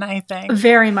going on, I think.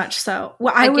 Very much so.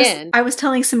 Well, I was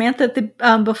telling Samantha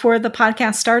before the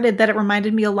podcast started that it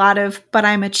reminded me a lot of But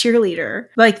I'm a Cheerleader.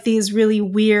 Like these really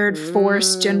weird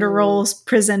forced gender roles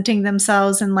presenting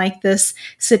themselves in like this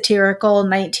satirical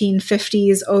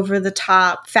 1950s over the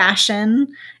top fashion.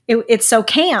 It's so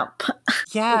camp.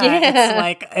 Yeah, it's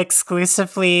like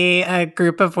exclusively a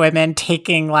group of women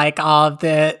taking like all of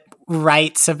the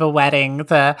rites of a wedding,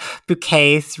 the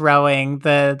bouquet throwing,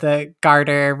 the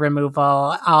garter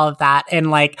removal, all of that,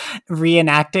 and like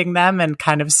reenacting them and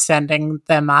kind of sending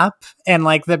them up. And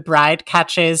like the bride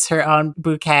catches her own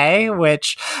bouquet,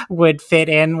 which would fit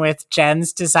in with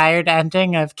Jen's desired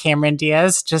ending of Cameron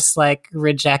Diaz just like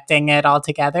rejecting it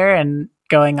altogether and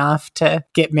going off to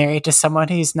get married to someone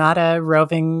who's not a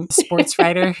roving sports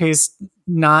writer who's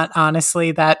not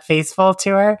honestly that faithful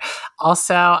to her.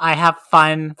 Also, I have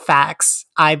fun facts.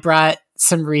 I brought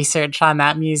some research on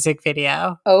that music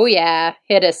video. Oh yeah,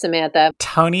 hit us, Samantha.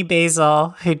 Tony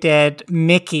Basil, who did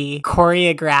Mickey,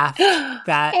 choreographed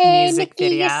that music Mickey,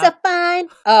 video. you're so fine.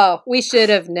 Oh, we should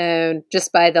have known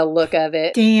just by the look of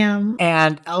it. Damn.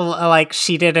 And like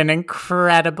she did an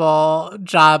incredible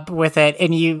job with it.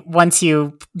 And once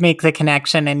you make the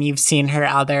connection and you've seen her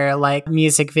other like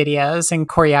music videos and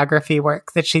choreography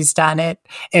work that she's done, it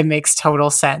makes total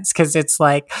sense because it's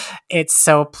like it's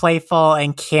so playful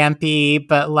and campy,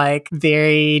 but like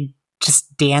very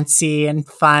just dancey and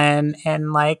fun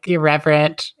and like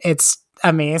irreverent. It's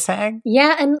amazing.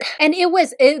 Yeah, and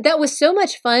that was so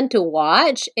much fun to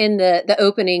watch in the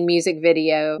opening music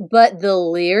video, but the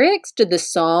lyrics to the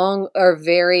song are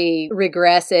very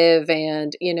regressive.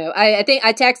 And you know, I think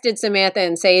I texted Samantha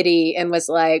and Sadie and was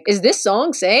like, is this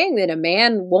song saying that a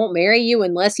man won't marry you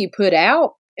unless you put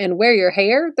out and wear your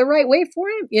hair the right way for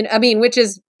him? You know, I mean, which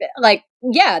is like,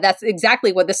 yeah, that's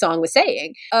exactly what the song was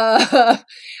saying.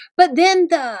 But then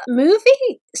the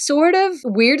movie sort of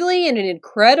weirdly in an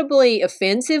incredibly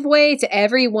offensive way to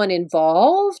everyone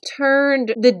involved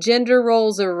turned the gender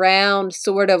roles around,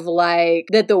 sort of like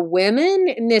that the women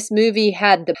in this movie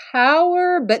had the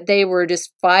power, but they were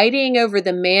just fighting over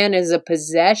the man as a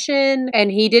possession,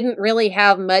 and he didn't really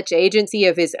have much agency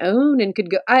of his own and could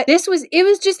go. It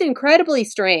was just incredibly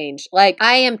strange. Like,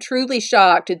 I am truly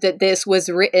shocked that this was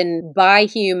written by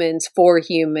humans for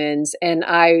humans, and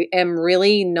I am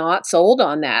really not sold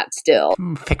on that still.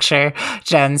 Picture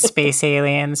Jen's space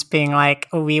aliens being like,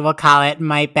 we will call it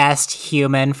my best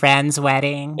human friend's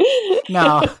wedding.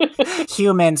 No,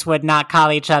 humans would not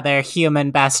call each other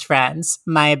human best friends.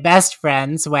 My best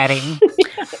friend's wedding.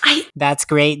 That's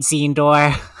great,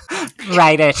 Zendor.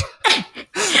 Write it.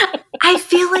 I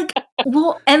feel like,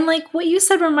 well, and like what you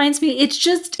said reminds me, it's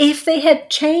just if they had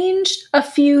changed a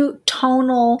few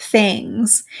tonal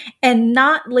things and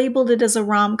not labeled it as a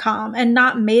rom-com and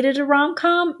not made it a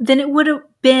rom-com, then it would have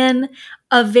been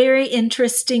a very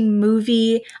interesting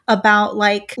movie about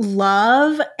like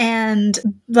love and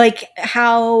like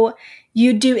how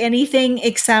you do anything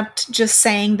except just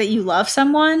saying that you love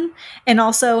someone, and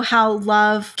also how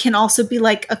love can also be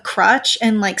like a crutch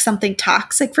and like something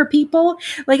toxic for people.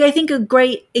 Like, I think a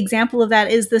great example of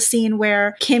that is the scene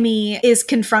where Kimmy is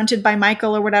confronted by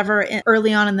Michael or whatever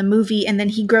early on in the movie, and then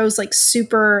he grows like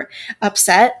super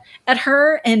upset at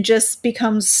her and just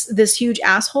becomes this huge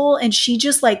asshole, and she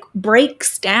just like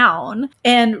breaks down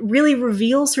and really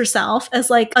reveals herself as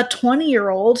like a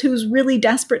 20-year-old who's really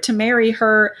desperate to marry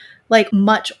her like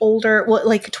much older,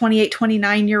 like 28,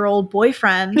 29-year-old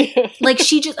boyfriend. Like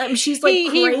she's like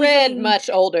he read much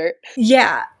older.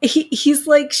 Yeah. He's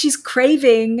like, she's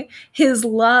craving his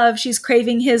love. She's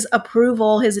craving his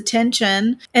approval, his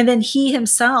attention. And then he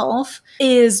himself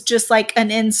is just like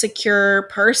an insecure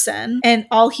person. And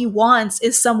all he wants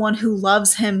is someone who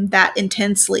loves him that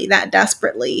intensely, that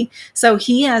desperately. So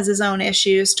he has his own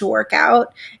issues to work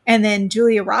out. And then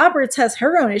Julia Roberts has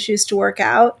her own issues to work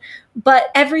out. But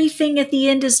everything at the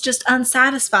end is just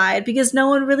unsatisfied because no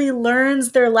one really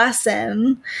learns their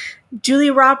lesson.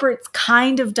 Julia Roberts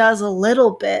kind of does a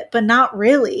little bit, but not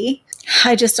really.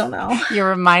 I just don't know. You're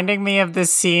reminding me of the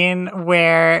scene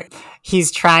where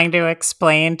he's trying to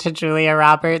explain to Julia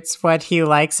Roberts what he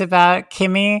likes about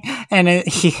Kimmy. And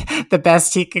the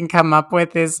best he can come up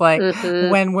with is like,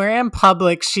 when we're in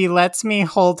public, she lets me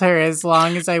hold her as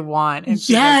long as I want. And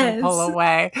she doesn't pull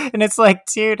away. And it's like,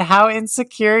 dude, how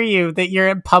insecure are you that you're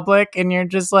in public and you're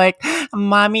just like,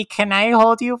 Mommy, can I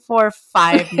hold you for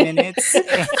 5 minutes in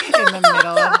the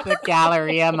middle of the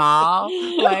Galleria Mall?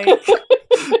 Like...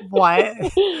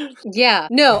 What? Yeah.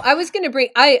 No, I was going to bring...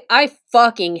 I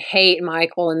fucking hate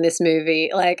Michael in this movie.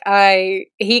 Like,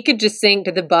 he could just sink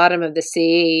to the bottom of the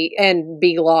sea and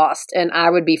be lost, and I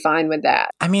would be fine with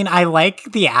that. I mean, I like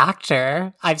the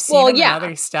actor. I've seen him in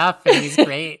other stuff, and he's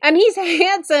great. And he's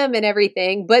handsome and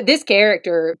everything, but this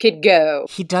character could go.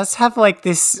 He does have, like,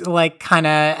 this, like, kind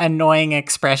of annoying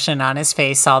expression on his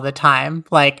face all the time.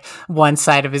 Like, one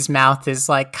side of his mouth is,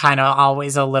 like, kind of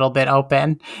always a little bit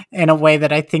open in a way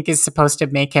that I think is supposed to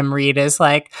make him read as,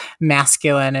 like,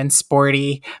 masculine and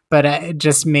sporty, but it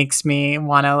just makes me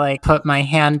want to, like, put my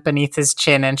hand beneath his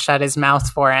chin and shut his mouth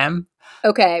for him.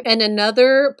 Okay, and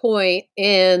another point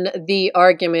in the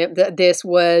argument that this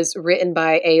was written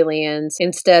by aliens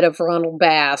instead of Ronald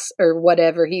Bass or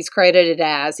whatever he's credited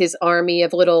as, his army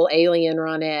of little alien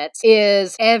Ronettes,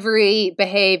 is every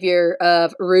behavior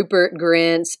of Rupert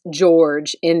Grint's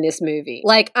George in this movie.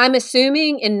 Like, I'm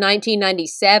assuming in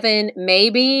 1997,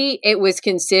 maybe it was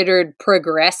considered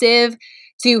progressive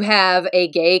to have a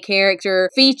gay character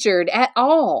featured at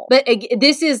all. But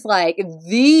this is like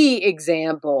the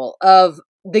example of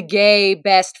the gay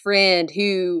best friend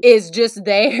who is just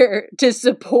there to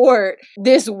support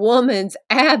this woman's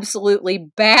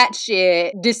absolutely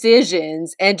batshit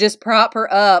decisions and just prop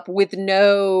her up with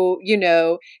no, he's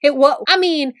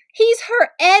her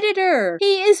editor.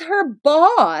 He is her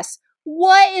boss.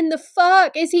 What in the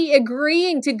fuck is he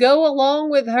agreeing to go along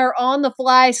with her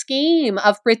on-the-fly scheme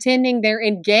of pretending they're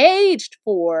engaged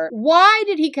for? Why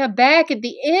did he come back at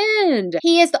the end?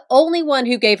 He is the only one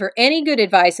who gave her any good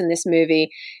advice in this movie.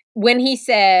 When he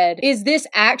said, is this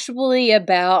actually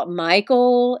about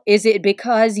Michael? Is it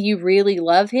because you really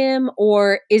love him?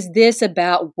 Or is this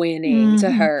about winning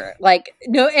to her? Like,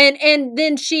 no, and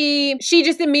then she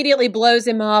just immediately blows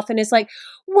him off and is like,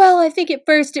 well, I think at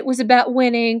first it was about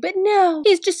winning, but no,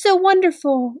 he's just so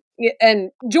wonderful.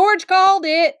 And George called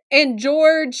it, and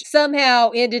George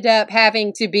somehow ended up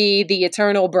having to be the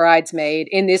eternal bridesmaid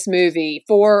in this movie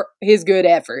for his good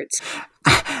efforts.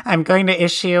 I'm going to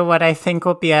issue what I think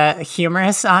will be a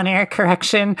humorous on-air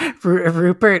correction.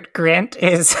 Rupert Grint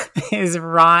is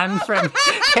Ron from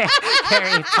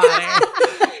Harry Potter.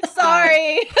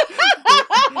 Sorry.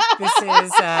 This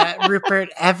is Rupert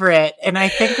Everett, and I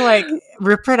think like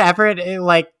Rupert Everett,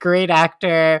 like great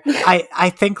actor. I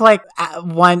think like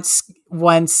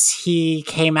once he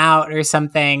came out or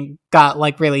something, got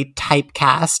like really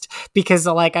typecast because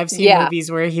like I've seen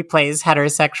movies where he plays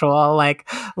heterosexual like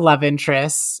love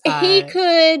interests. He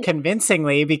could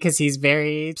convincingly because he's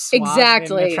very suave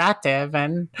and attractive,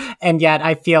 and yet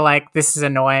I feel like this is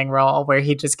an annoying role where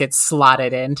he just gets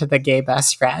slotted into the gay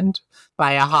best friend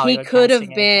by a Hollywood. He could have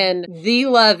been the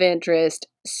love interest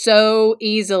so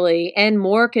easily and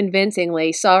more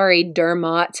convincingly. Sorry,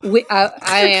 Dermot. I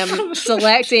am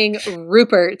selecting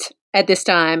Rupert at this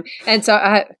time. And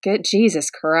so, good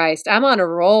Jesus Christ, I'm on a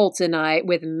roll tonight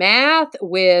with math,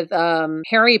 with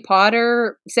Harry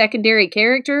Potter secondary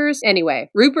characters. Anyway,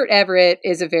 Rupert Everett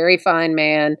is a very fine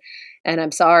man. And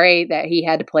I'm sorry that he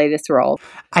had to play this role.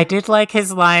 I did like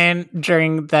his line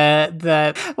during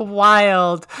the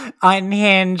wild,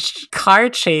 unhinged car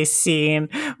chase scene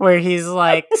where he's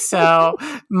like, so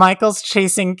Michael's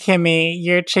chasing Kimmy,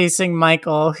 you're chasing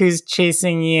Michael, who's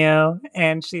chasing you?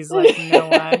 And she's like, no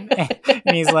one.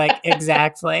 And he's like,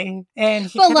 exactly. And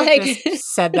he could have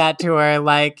just said that to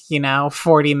her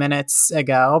 40 minutes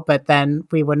ago, but then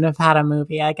we wouldn't have had a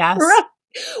movie, I guess. Right.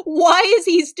 Why is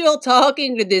he still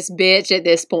talking to this bitch at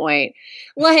this point?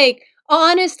 Like,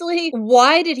 honestly,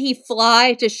 why did he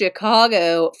fly to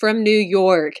Chicago from New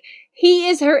York? He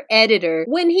is her editor.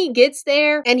 When he gets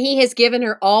there and he has given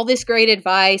her all this great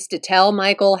advice to tell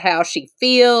Michael how she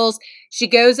feels, she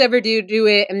goes over to do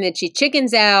it, and then she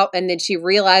chickens out, and then she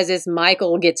realizes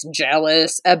Michael gets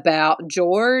jealous about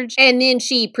George, and then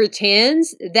she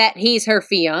pretends that he's her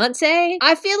fiance.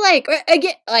 I feel like,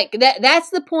 again, like that's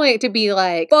the point to be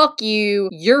like, fuck you,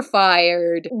 you're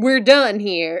fired, we're done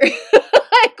here.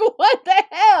 Like, what the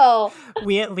hell?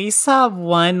 We at least saw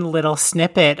one little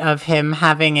snippet of him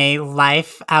having a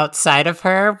life outside of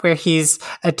her where he's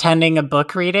attending a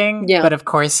book reading. Yeah. But of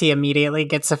course, he immediately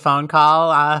gets a phone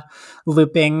call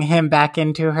looping him back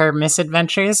into her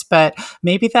misadventures. But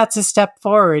maybe that's a step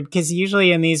forward, because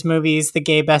usually in these movies, the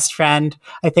gay best friend,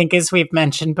 I think as we've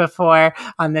mentioned before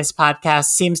on this podcast,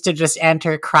 seems to just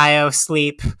enter cryo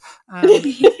sleep.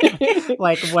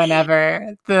 Like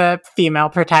whenever the female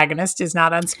protagonist is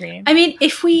not on screen. I mean,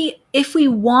 if we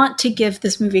want to give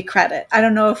this movie credit, I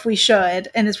don't know if we should,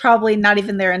 and it's probably not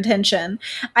even their intention.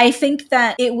 I think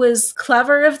that it was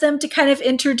clever of them to kind of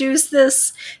introduce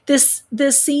this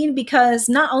scene, because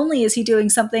not only is he doing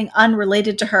something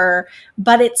unrelated to her,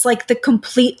 but it's like the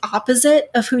complete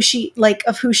opposite of who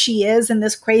she is in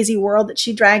this crazy world that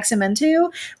she drags him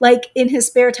into. Like, in his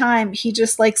spare time, he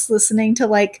just likes listening to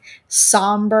like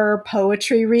somber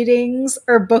poetry readings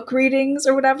or book readings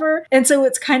or whatever. And so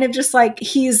it's kind of just like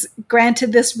he's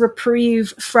granted this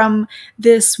reprieve from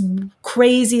this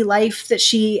crazy life that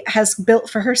she has built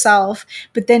for herself,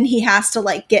 but then he has to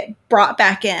like get brought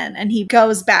back in, and he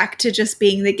goes back to just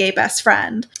being the gay best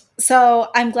friend. So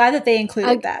I'm glad that they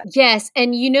included that. Yes.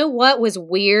 And you know what was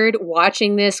weird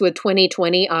watching this with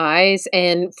 2020 eyes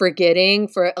and forgetting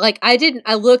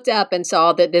I looked up and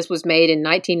saw that this was made in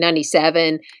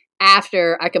 1997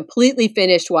 after I completely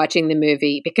finished watching the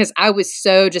movie, because I was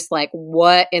so just like,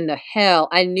 what in the hell?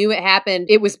 I knew it happened.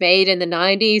 It was made in the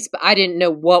 90s, but I didn't know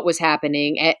what was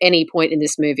happening at any point in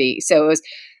this movie. So it was.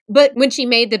 But when she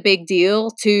made the big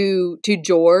deal to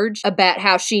George about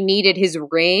how she needed his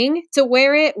ring to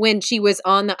wear it when she was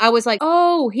I was like,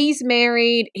 oh, he's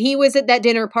married. He was at that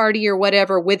dinner party or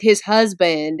whatever with his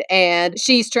husband, and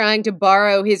she's trying to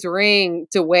borrow his ring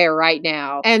to wear right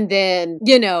now. And then,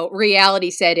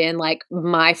 reality set in, like,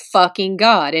 my fucking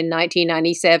God, in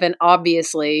 1997,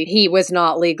 obviously he was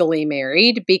not legally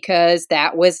married, because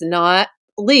that was not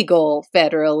legal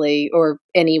federally or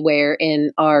anywhere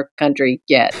in our country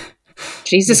yet.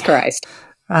 Jesus Christ.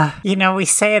 We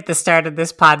say at the start of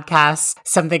this podcast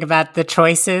something about the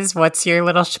choices. What's your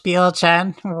little spiel,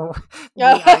 Jen? We argued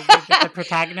that the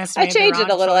protagonist made I change the it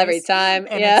a little choice, every time.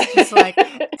 and Yeah. it's just like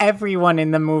everyone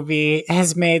in the movie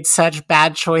has made such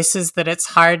bad choices that it's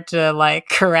hard to like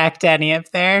correct any of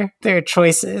their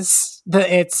choices.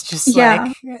 It's just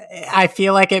like, I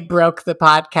feel like it broke the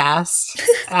podcast.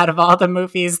 Out of all the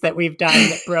movies that we've done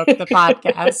that broke the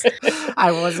podcast,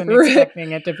 I wasn't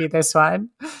expecting it to be this one.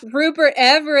 Rupert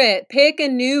Everett, pick a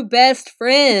new best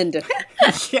friend.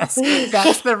 Yes,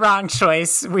 that's the wrong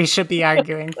choice we should be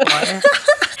arguing for.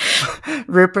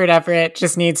 Rupert Everett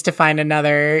just needs to find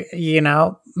another,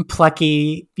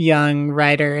 plucky young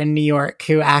writer in New York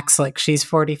who acts like she's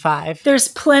 45. There's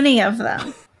plenty of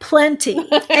them. Plenty.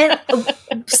 And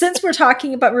since we're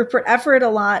talking about Rupert Everett a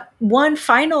lot, one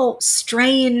final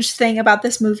strange thing about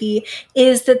this movie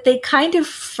is that they kind of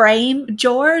frame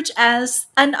George as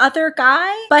an other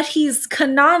guy, but he's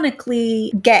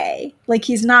canonically gay. Like,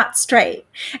 he's not straight.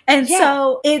 And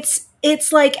so it's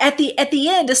like at the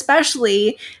end,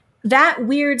 especially, that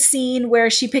weird scene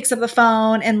where she picks up the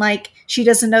phone and like she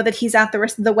doesn't know that he's at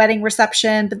the wedding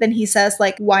reception, but then he says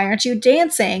like, why aren't you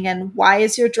dancing, and why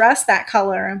is your dress that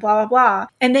color, and blah blah blah.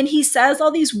 And then he says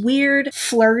all these weird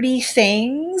flirty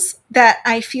things that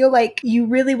I feel like you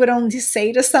really would only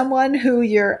say to someone who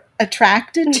you're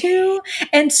attracted to.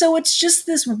 And so it's just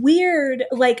this weird,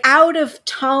 like, out of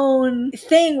tone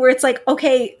thing where it's like,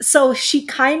 okay, so she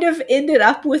kind of ended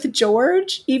up with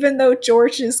George, even though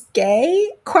George is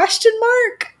gay? ?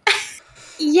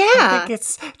 Yeah. I think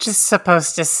it's just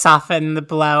supposed to soften the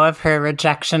blow of her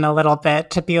rejection a little bit,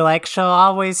 to be like, she'll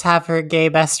always have her gay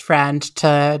best friend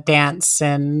to dance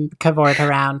and cavort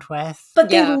around with. But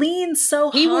they lean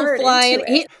so hard into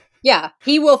it.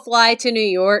 He will fly to New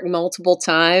York multiple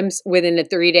times within a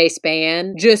 3-day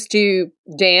span just to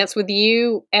dance with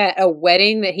you at a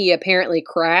wedding that he apparently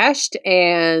crashed.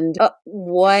 And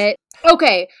what?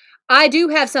 Okay. I do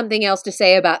have something else to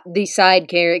say about the side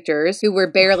characters who were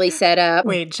barely set up.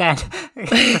 Wait, Jen,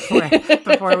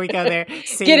 before we go there,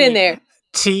 get in there.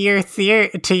 To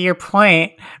your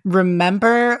point,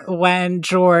 remember when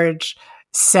George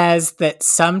says that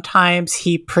sometimes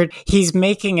he's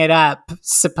making it up,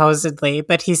 supposedly,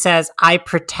 but he says, I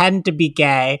pretend to be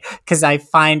gay because I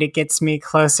find it gets me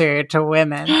closer to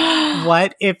women.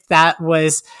 What if that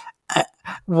was...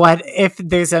 what if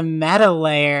there's a meta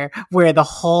layer where the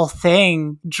whole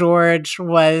thing, George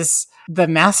was the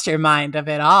mastermind of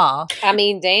it all? I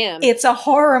mean, damn. It's a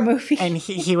horror movie. And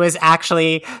he was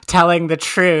actually telling the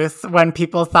truth when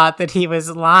people thought that he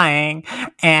was lying,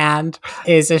 and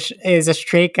is a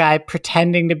straight guy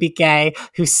pretending to be gay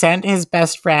who sent his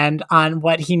best friend on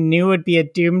what he knew would be a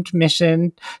doomed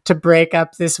mission to break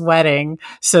up this wedding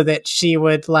so that she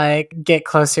would like get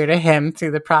closer to him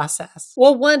through the process.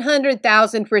 Well,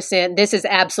 100,000%, this is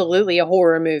absolutely a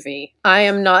horror movie. I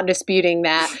am not disputing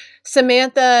that.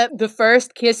 Samantha, the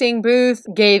first kissing booth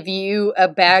gave you a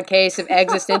bad case of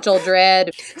existential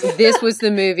dread. This was the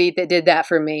movie that did that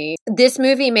for me. This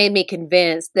movie made me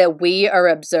convinced that we are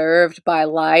observed by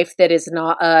life that is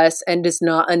not us and does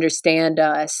not understand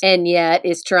us, and yet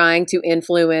is trying to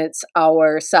influence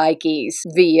our psyches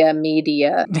via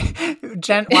media.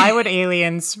 Jen, why would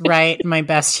aliens write My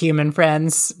Best Human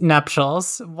Friend's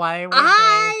nuptials? Why would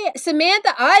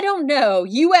Samantha, I don't know.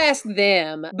 You ask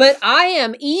them. But I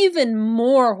am even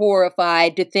more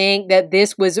horrified to think that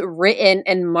this was written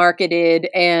and marketed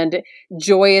and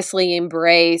joyously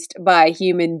embraced by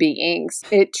human beings.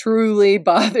 It truly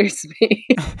bothers me.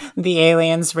 The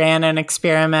aliens ran an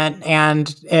experiment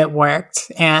and it worked.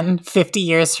 And 50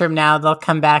 years from now, they'll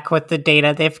come back with the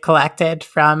data they've collected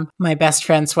from my best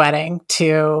friend's wedding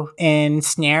to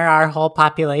ensnare our whole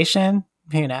population.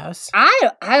 Who knows?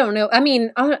 I don't know. I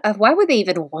mean, why would they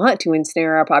even want to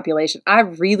ensnare our population? I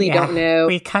really don't know.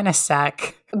 We kind of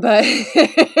suck. But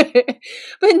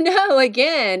no,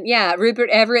 again, yeah, Rupert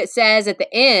Everett says at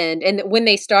the end, and when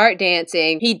they start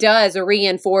dancing, he does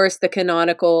reinforce the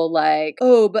canonical, like,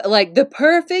 oh, but like the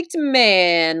perfect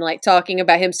man, like talking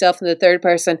about himself in the third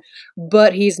person,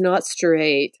 but he's not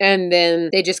straight. And then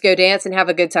they just go dance and have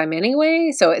a good time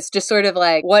anyway. So it's just sort of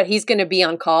like, what, he's going to be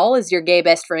on call as your gay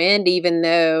best friend, even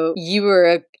though you were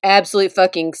a absolute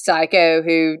fucking psycho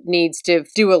who needs to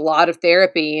do a lot of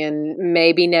therapy and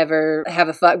maybe never have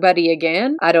a fuck buddy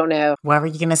again. I don't know. What were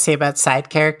you going to say about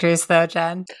side characters though,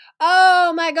 Jen?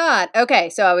 Oh my God.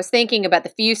 Okay, so I was thinking about the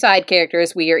few side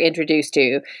characters we are introduced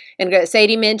to. And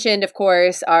Sadie mentioned, of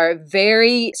course, our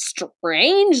very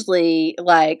strangely,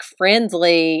 like,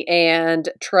 friendly and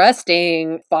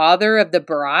trusting father of the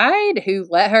bride who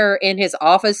let her in his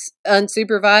office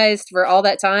unsupervised for all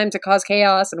that time to cause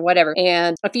chaos and whatever.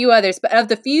 And a few others. But of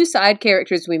the few side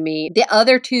characters we meet, the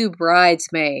other two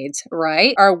bridesmaids,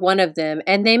 right, are one of them.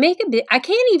 And they make a bit, I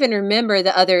can't even remember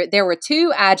the other, there were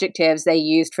two adjectives they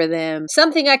used for them.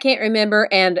 Something I can't remember,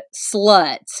 and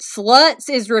sluts. Sluts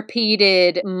is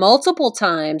repeated multiple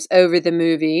times over the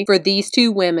movie for these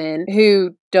two women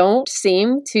who don't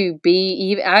seem to be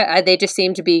even, they just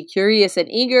seem to be curious and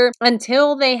eager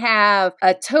until they have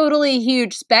a totally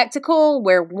huge spectacle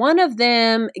where one of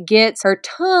them gets her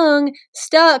tongue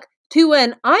stuck to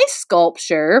an ice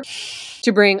sculpture,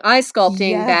 to bring ice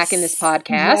sculpting back in this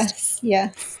podcast.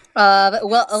 Yes.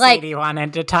 Well, like, Sadie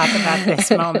wanted to talk about this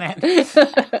moment.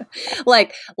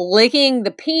 like licking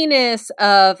the penis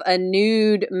of a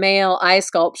nude male ice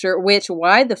sculpture, which,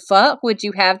 why the fuck would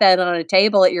you have that on a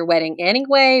table at your wedding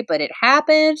anyway? But it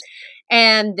happened.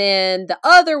 And then the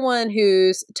other one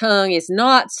whose tongue is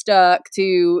not stuck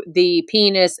to the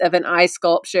penis of an ice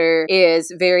sculpture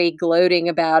is very gloating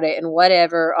about it and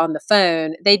whatever on the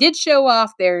phone. They did show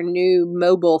off their new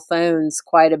mobile phones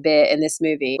quite a bit in this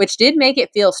movie, which did make it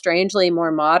feel strangely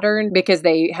more modern because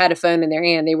they had a phone in their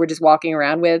hand they were just walking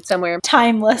around with somewhere.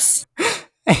 Timeless.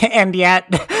 And yet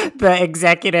the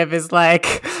executive is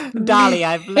like, Dolly,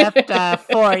 I've left 4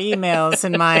 emails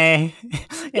in my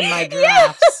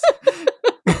drafts.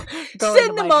 Go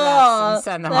Send them all. And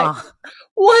send them like, all.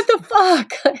 What the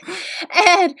fuck?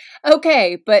 And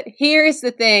okay, but here's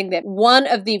the thing, that one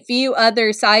of the few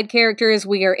other side characters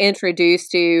we are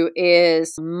introduced to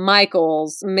is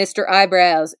Michael's, Mr.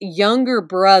 Eyebrows' younger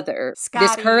brother. Scotty.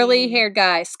 This curly haired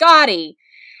guy, Scotty.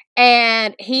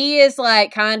 And he is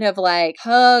like, kind of like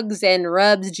hugs and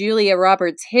rubs Julia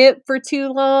Roberts' hip for too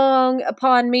long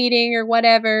upon meeting or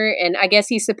whatever. And I guess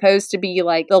he's supposed to be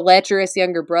like the lecherous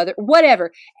younger brother,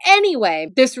 whatever.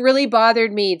 Anyway, this really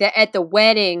bothered me that at the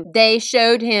wedding, they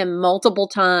showed him multiple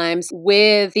times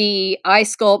with the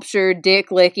ice sculpture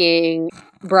dick licking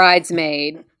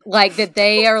bridesmaid. Like that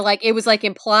they are like, it was like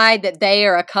implied that they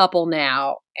are a couple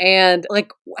now. And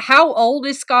like, how old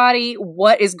is Scotty?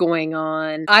 What is going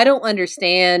on? I don't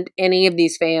understand any of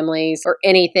these families or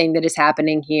anything that is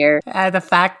happening here. The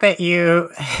fact that you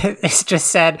just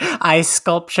said, I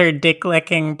sculptured dick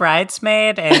licking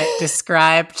bridesmaid and it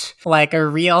described like a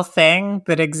real thing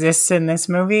that exists in this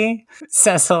movie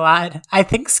says a lot. I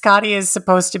think Scotty is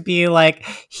supposed to be like,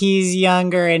 he's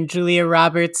younger and Julia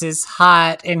Roberts is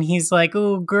hot and he's like,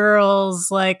 oh,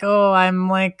 girls, like, oh, I'm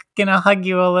like gonna hug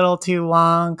you a little too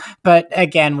long. But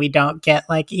again, we don't get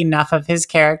like enough of his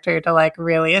character to like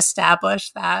really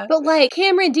establish that. But like,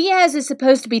 Cameron Diaz is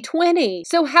supposed to be 20.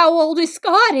 So how old is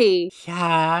Scotty?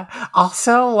 Yeah.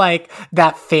 Also, like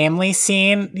that family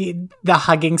scene, the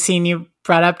hugging scene you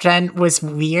brought up, Jen, was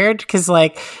weird because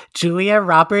like Julia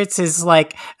Roberts is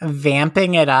like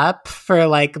vamping it up for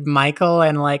like Michael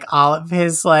and like all of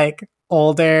his like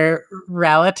older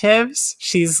relatives.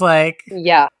 She's like,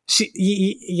 yeah.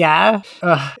 Yeah.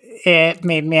 Ugh. It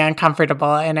made me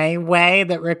uncomfortable in a way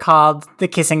that recalled the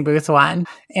Kissing Booth one.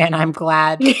 And I'm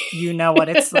glad you know what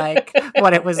it's like,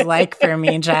 what it was like for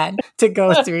me, Jen, to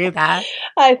go through that.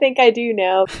 I think I do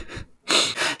now.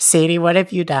 Sadie, what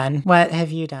have you done? What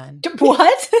have you done?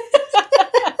 What?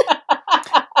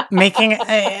 Bringing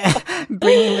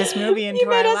this movie into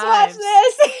our lives. Watch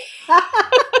this.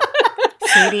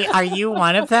 Sadie, are you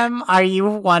one of them? Are you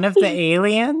one of the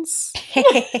aliens?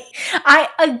 I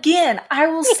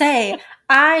will say,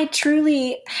 I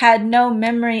truly had no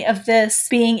memory of this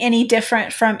being any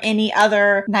different from any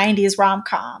other 90s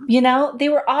rom-com. You know, they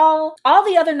were all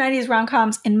the other 90s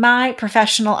rom-coms in my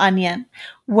professional onion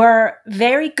were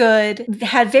very good,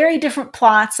 had very different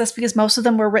plots. That's because most of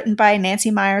them were written by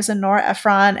Nancy Meyers and Nora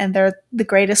Ephron, and they're the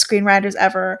greatest screenwriters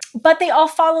ever. But they all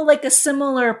follow like a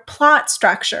similar plot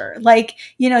structure. Like,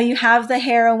 you know, you have the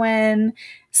heroine,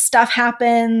 stuff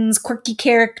happens, quirky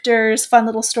characters, fun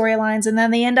little storylines, and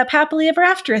then they end up happily ever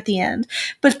after at the end.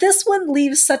 But this one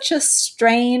leaves such a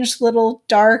strange little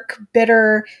dark,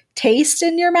 bitter taste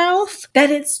in your mouth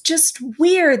that it's just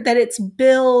weird that it's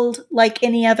billed like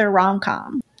any other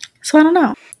rom-com. So I don't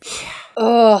know.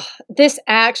 Oh, this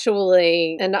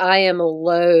actually, and I am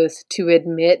loath to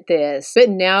admit this, but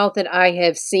now that I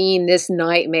have seen this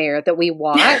nightmare that we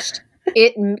watched,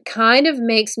 it kind of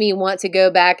makes me want to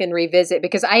go back and revisit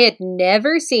because I had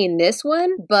never seen this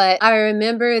one, but I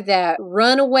remember that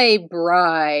Runaway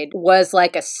Bride was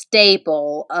like a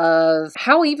staple of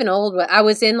how even old I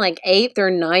was in like 8th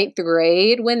or 9th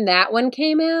grade when that one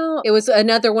came out. It was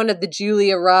another one of the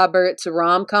Julia Roberts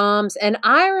rom-coms, and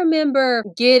I remember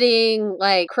getting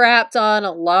like crapped on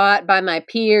a lot by my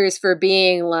peers for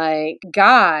being like,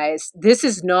 guys, this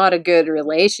is not a good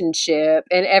relationship,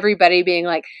 and everybody being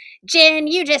like, Jen,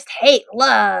 you just hate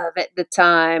love at the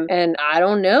time. And I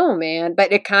don't know, man,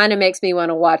 but it kind of makes me want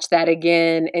to watch that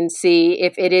again and see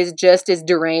if it is just as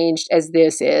deranged as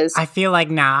this is. I feel like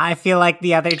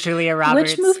the other Julia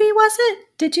Roberts. Which movie was it?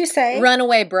 Did you say?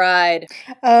 Runaway Bride.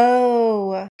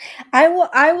 Oh,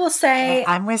 I will say.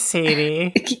 I'm with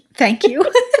Sadie. Thank you.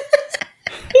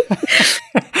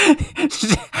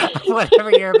 Whatever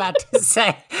you're about to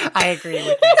say, I agree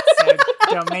with it.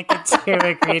 So don't make it too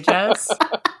egregious.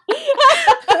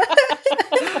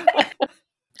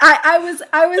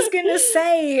 I was gonna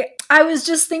say, I was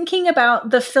just thinking about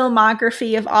the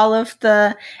filmography of all of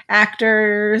the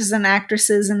actors and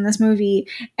actresses in this movie,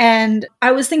 and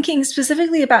I was thinking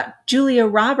specifically about Julia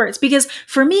Roberts because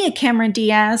for me, Cameron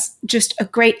Diaz, just a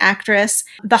great actress.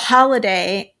 The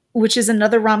Holiday, which is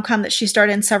another rom-com that she starred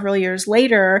in several years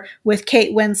later with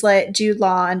Kate Winslet, Jude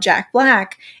Law, and Jack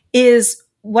Black, is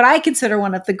what I consider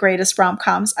one of the greatest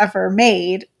rom-coms ever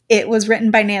made. It was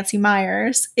written by Nancy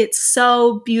Meyers. It's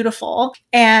so beautiful,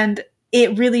 and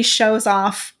it really shows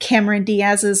off Cameron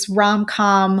Diaz's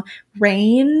rom-com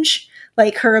range,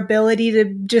 like her ability to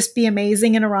just be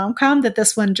amazing in a rom-com, that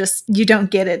this one just, you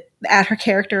don't get it at her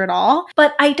character at all.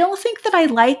 But I don't think that I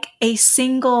like a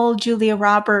single Julia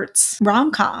Roberts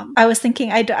rom-com. I was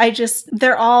thinking, I just,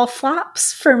 they're all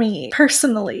flops for me,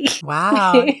 personally.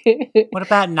 Wow. What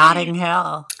about Notting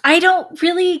Hill? I don't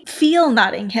really feel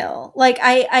Notting Hill. Like,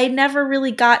 I never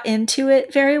really got into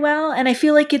it very well. And I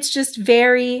feel like it's just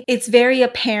it's very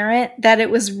apparent that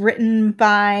it was written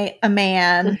by a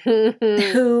man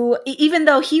who, even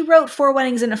though he wrote Four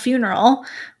Weddings and a Funeral,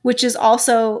 which is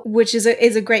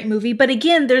a great movie. But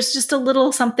again, there's just a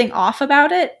little something off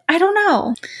about it. I don't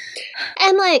know.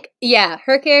 And like, yeah,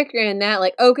 her character in that,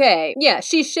 like, okay, yeah,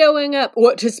 she's showing up,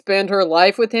 to spend her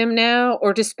life with him now?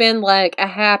 Or to spend like a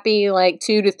happy, like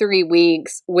 2 to 3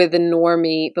 weeks with a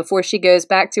normie before she goes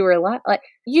back to her life? Like,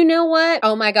 You know what?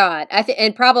 Oh my God.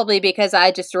 And probably because I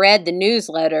just read the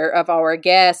newsletter of our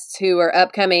guests who are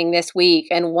upcoming this week,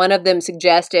 and one of them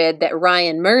suggested that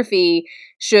Ryan Murphy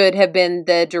should have been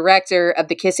the director of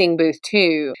The Kissing Booth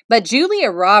too. But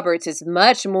Julia Roberts is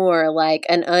much more like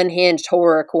an unhinged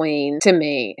horror queen to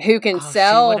me, who can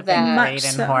sell she would have been that.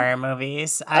 great in horror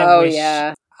movies.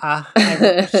 Yeah.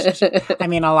 I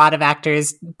mean, a lot of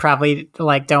actors probably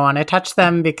don't want to touch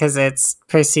them because it's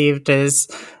perceived as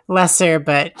lesser,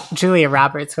 but Julia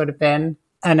Roberts would have been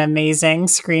an amazing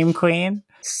scream queen.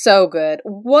 So good.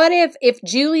 What if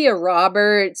Julia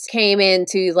Roberts came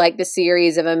into the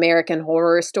series of American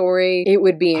Horror Story? It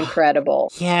would be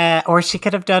incredible. Yeah, or she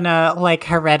could have done a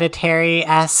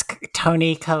Hereditary-esque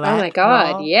Toni Collette. Oh my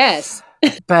God, role. yes.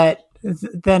 But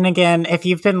then again, if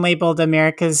you've been labeled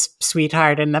America's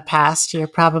sweetheart in the past, you're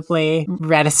probably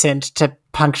reticent to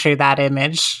puncture that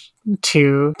image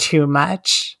too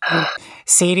much.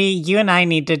 Sadie, you and I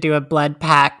need to do a blood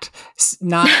pact,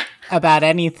 not about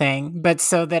anything, but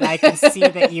so that I can see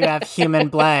that you have human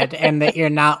blood and that you're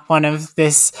not one of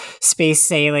this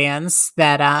space aliens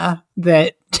that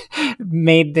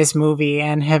made this movie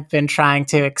and have been trying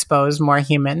to expose more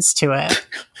humans to it.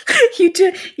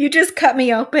 You just cut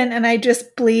me open and I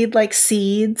just bleed like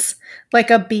seeds, like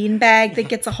a beanbag that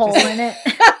gets a hole in it.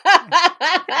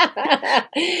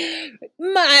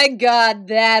 My God,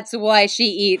 that's why she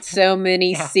eats so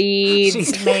many seeds.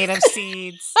 She's made of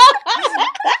seeds.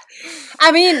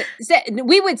 I mean,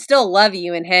 we would still love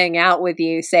you and hang out with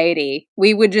you, Sadie.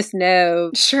 We would just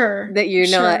know that you're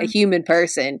not a human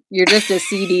person. You're just a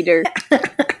seed eater.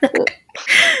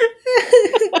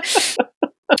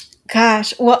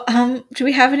 Gosh, well, do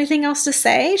we have anything else to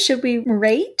say? Should we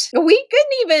rate? We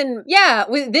couldn't even,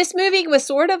 this movie was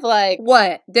sort of like,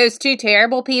 what? Those two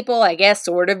terrible people, I guess,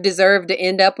 sort of deserve to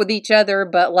end up with each other,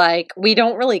 but we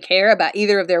don't really care about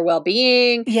either of their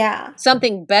well-being. Yeah.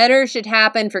 Something better should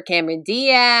happen for Cameron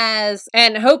Diaz,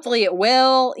 and hopefully it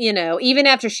will. Even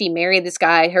after she married this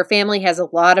guy, her family has a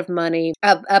lot of money.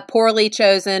 A poorly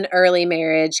chosen early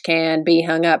marriage can be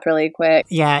hung up really quick.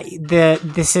 Yeah,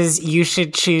 you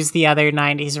should choose the other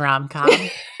 90s rom-com.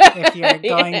 If you're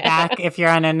going back, if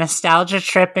you're on a nostalgia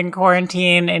trip in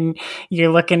quarantine and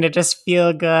you're looking to just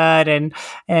feel good and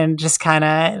just kind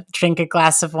of drink a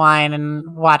glass of wine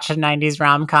and watch a 90s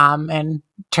rom-com and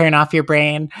turn off your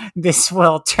brain, this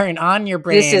will turn on your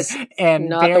brain in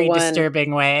very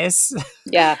disturbing ways.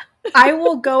 Yeah. I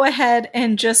will go ahead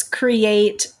and just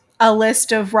create a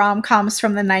list of rom-coms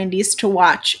from the 90s to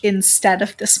watch instead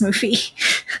of this movie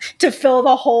to fill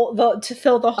the hole in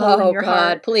your heart.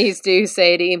 God, please do,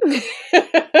 Sadie.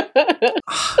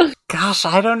 Gosh,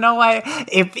 I don't know why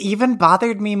it even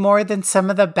bothered me more than some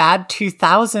of the bad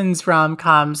 2000s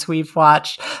rom-coms we've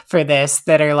watched for this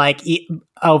that are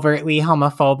overtly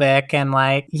homophobic and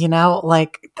I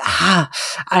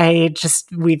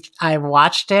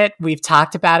watched it, we've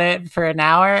talked about it for an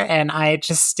hour, and I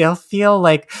just still feel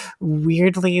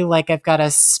weirdly I've got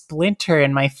a splinter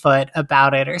in my foot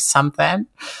about it or something.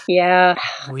 Yeah.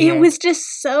 Weird. It was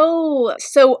just so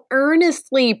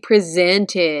earnestly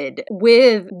presented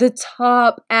with the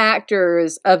top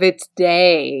actors of its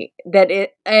day not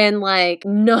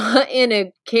in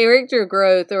a character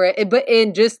growth but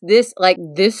in just this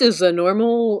this is a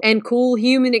normal and cool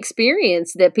human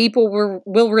experience that people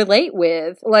will relate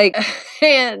with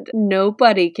and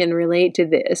nobody can relate to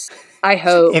this, I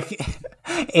hope.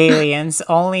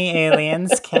 Only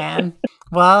aliens can.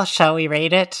 Well, shall we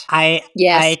rate it?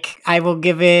 Yes. I will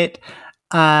give it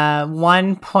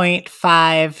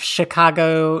 1.5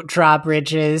 Chicago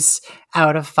drawbridges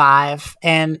out of 5,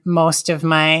 and most of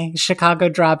my Chicago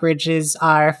drawbridges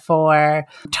are for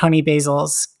Tony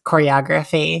Basil's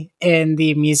choreography in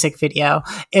the music video.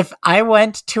 If I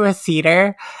went to a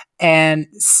theater and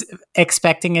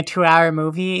expecting a 2-hour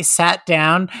movie, sat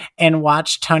down and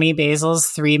watched Tony Basil's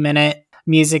 3-minute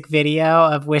music video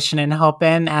of Wishin' and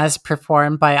Hopin' as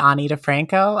performed by Ani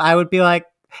DeFranco, I would be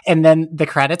and then the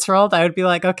credits rolled, I would be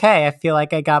okay, I feel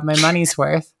like I got my money's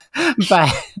worth. But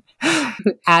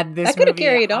add this movie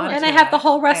carried on. And I have the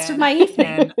whole rest of my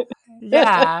evening.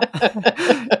 Yeah.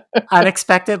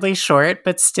 Unexpectedly short,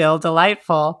 but still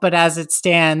delightful. But as it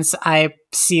stands, I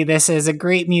see this as a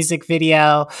great music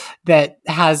video that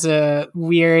has a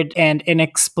weird and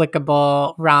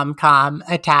inexplicable rom-com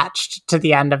attached to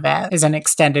the end of it as an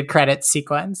extended credit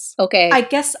sequence. Okay. I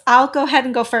guess I'll go ahead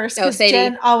and go first because Sadie.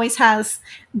 Jen always has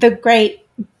the great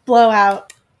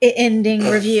blowout ending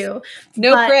review.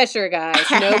 No pressure, guys.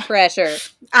 No pressure.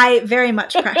 I very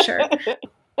much pressure.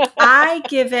 I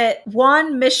give it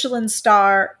 1 Michelin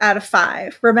star out of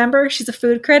 5. Remember, she's a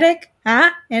food critic.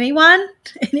 Huh? Anyone?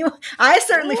 Anyone? I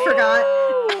certainly forgot.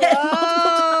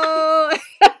 Oh.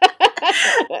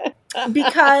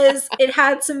 Because it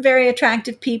had some very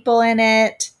attractive people in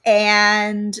it,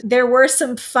 and there were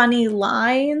some funny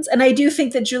lines. And I do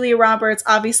think that Julia Roberts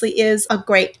obviously is a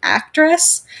great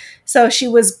actress, so she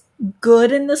was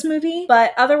good in this movie,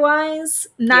 but otherwise,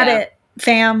 not it,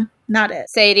 fam. Not it.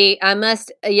 Sadie, I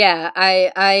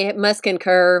must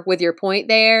concur with your point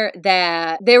there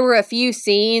that there were a few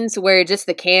scenes where just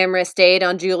the camera stayed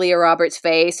on Julia Roberts'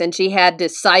 face and she had to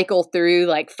cycle through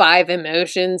like 5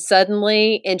 emotions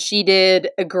suddenly, and she did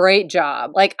a great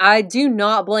job. Like, I do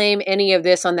not blame any of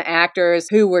this on the actors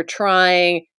who were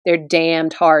trying their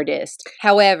damned hardest.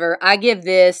 However, I give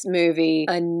this movie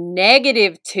a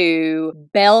 -2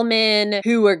 bellmen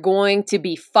who are going to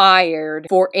be fired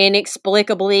for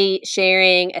inexplicably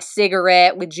sharing a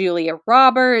cigarette with Julia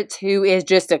Roberts, who is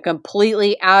just a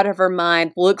completely out of her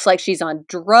mind, looks like she's on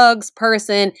drugs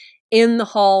person in the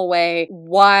hallway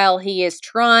while he is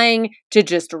trying to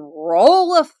just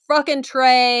roll a fucking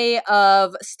tray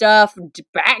of stuff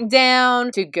back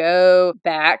down to go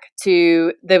back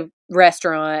to the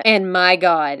restaurant. And my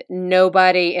God,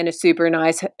 nobody in a super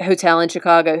nice hotel in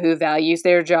Chicago who values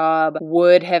their job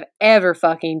would have ever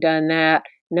fucking done that,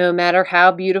 no matter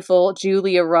how beautiful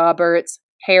Julia Roberts'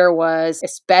 hair was,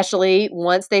 especially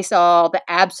once they saw the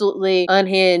absolutely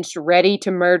unhinged, ready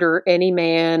to murder any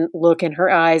man look in her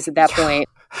eyes at that point.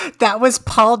 That was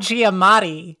Paul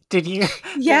Giamatti. Did you?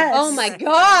 Yes. Oh my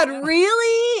God,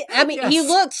 really? I mean, he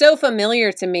looked so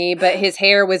familiar to me, but his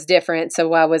hair was different.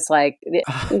 So I was like,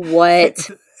 what?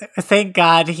 Thank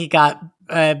God he got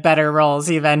better roles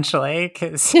eventually,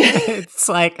 because it's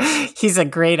like he's a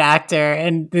great actor,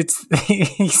 and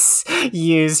he's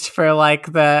used for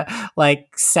like the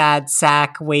sad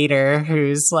sack waiter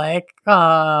who's like,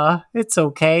 "Oh, it's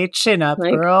okay, chin up,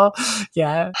 like, girl."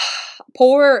 Yeah.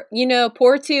 Pour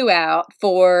 2 out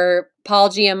for Paul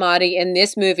Giamatti in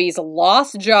this movie's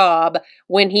lost job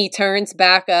when he turns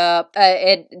back up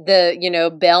at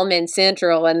the, Bellman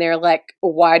Central, and they're like,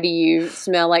 "Why do you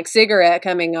smell like cigarette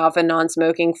coming off a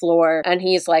non-smoking floor?" And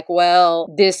he's like, "Well,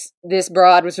 this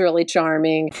broad was really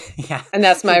charming." Yeah. And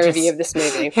that's my review of this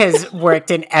movie. Has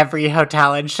worked in every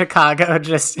hotel in Chicago,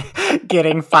 just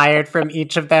getting fired from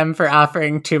each of them for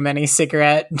offering too many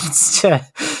cigarettes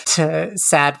to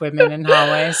sad women in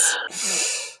hallways.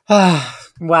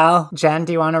 Well, Jen,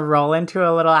 do you want to roll into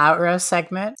a little outro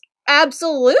segment?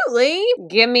 Absolutely.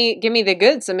 Give me the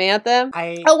good, Samantha.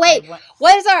 I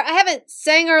haven't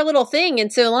sang our little thing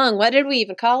in so long. What did we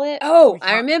even call it? Oh,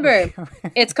 I remember.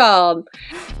 It's called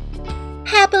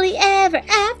Happily Ever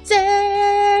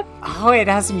After. Oh, it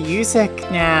has music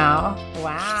now.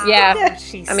 Wow. Yeah.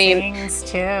 She sings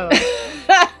too.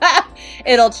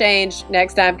 It'll change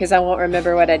next time because I won't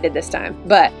remember what I did this time.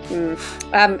 But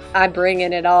I'm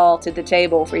bringing it all to the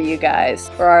table for you guys,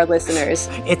 for our listeners.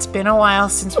 It's been a while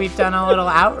since we've done a little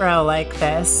outro like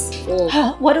this.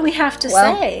 What do we have to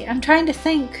say? I'm trying to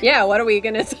think. Yeah, what are we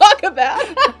going to talk about?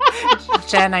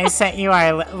 Jen, I sent you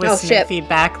our listener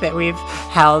feedback that we've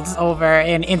held over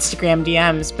in Instagram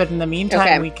DMs. But in the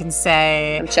meantime, we can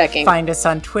say, I'm checking. Find us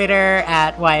on Twitter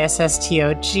at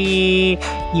YSSTOG.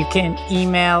 You can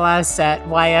email us at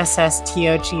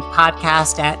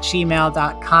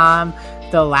yssTOGpodcast@gmail.com.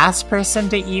 The last person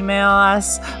to email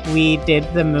us, we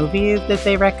did the movie that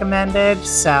they recommended.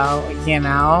 So, if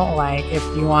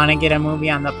you want to get a movie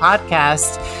on the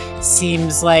podcast,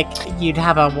 seems like you'd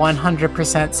have a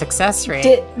 100% success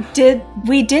rate.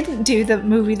 We didn't do the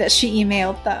movie that she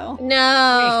emailed though?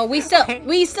 No, we still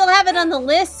have it on the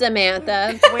list,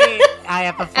 Samantha. Wait, I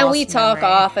have a false and we talk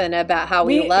memory. often about how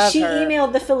we love she her. She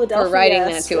emailed the Philadelphia for writing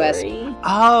that to us.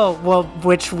 Oh, well,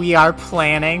 which we are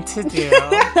planning to do.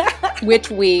 Which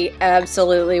we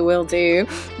absolutely will do.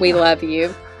 We love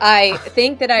you. I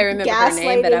think that I remember her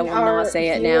name, but I will not say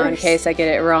it now in case I get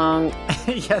it wrong.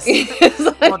 Yes.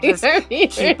 We'll just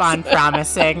keep on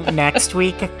promising. Next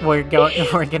week, we're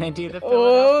gonna do the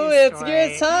Philadelphia story.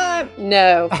 It's your time.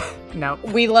 No. No.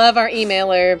 We love our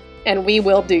emailer, and we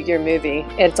will do your movie.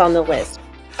 It's on the list.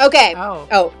 Okay.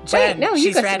 Oh, Jen, wait, no, she's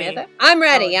you go, ready. Samantha. I'm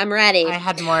ready. I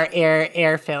had more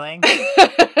air filling.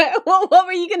 Well, what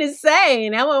were you going to say?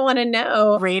 Now I want to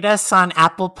know. Rate us on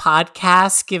Apple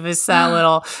Podcasts. Give us that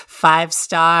little 5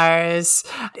 stars.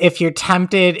 If you're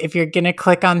tempted, if you're going to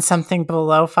click on something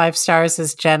below 5 stars,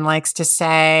 as Jen likes to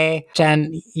say,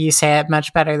 Jen, you say it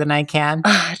much better than I can.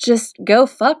 Just go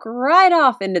fuck right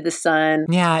off into the sun.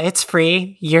 Yeah, it's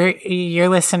free. You're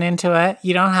listening to it.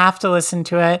 You don't have to listen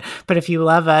to it. But if you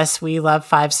love us, we love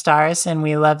 5 stars, and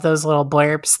we love those little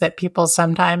blurbs that people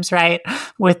sometimes write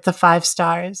with the 5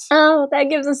 stars. Oh, that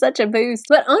gives us such a boost.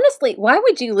 But honestly, why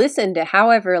would you listen to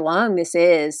however long this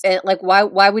is? And like,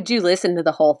 why would you listen to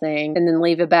the whole thing and then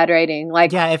leave a bad rating?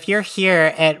 Like, yeah, if you're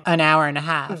here at an hour and a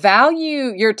half,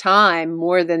 value your time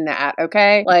more than that,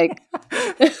 okay? Like,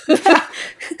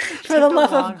 for the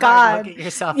love of God, look at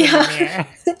yourself in the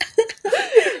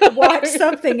mirror. Watch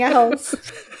something else.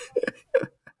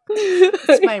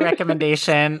 That's my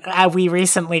recommendation. We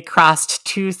recently crossed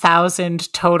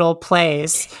 2,000 total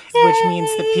plays, which means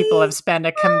that people have spent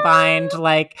a combined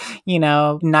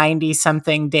 90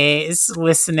 something days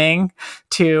listening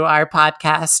to our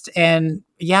podcast. And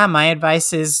yeah, my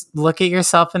advice is look at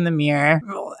yourself in the mirror,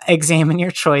 examine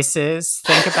your choices,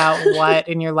 think about what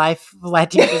in your life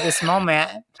led you to this moment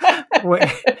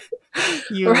where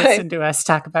you listen to us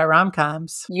talk about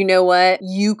rom-coms. You know what?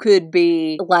 You could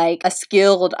be like a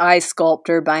skilled ice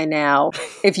sculptor by now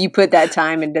if you put that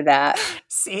time into that.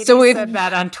 Sadie said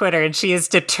that on Twitter, and she is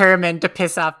determined to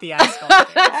piss off the ice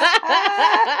sculptor.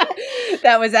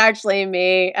 That was actually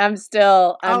me. I'm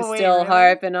still really?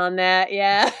 harping on that.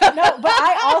 Yeah. No, but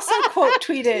I also quote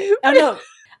tweeted. Oh no.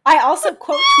 I also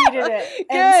quote tweeted it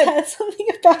and said something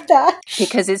about that.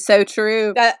 Because it's so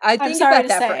true. I think about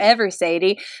that say. forever,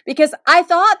 Sadie. Because I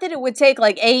thought that it would take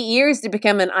like 8 years to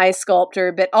become an ice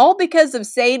sculptor, but all because of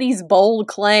Sadie's bold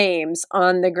claims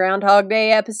on the Groundhog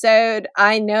Day episode,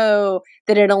 I know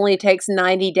that it only takes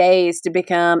 90 days to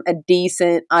become a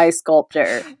decent ice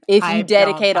sculptor if you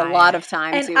dedicate a lot of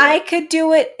time to it. And I could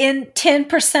do it in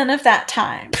 10% of that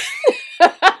time.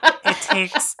 It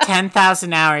takes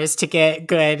 10,000 hours to get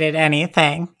good at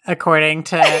anything, according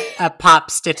to a pop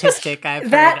statistic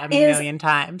I've heard a million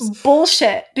times.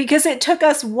 Bullshit, because it took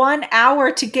us 1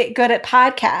 hour to get good at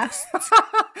podcasts.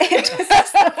 It took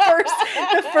us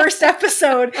the first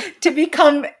episode to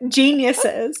become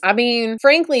geniuses. I mean,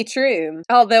 frankly true.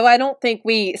 Although I don't think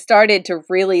we started to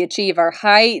really achieve our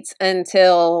heights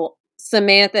until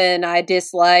Samantha and I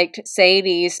disliked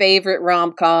Sadie's favorite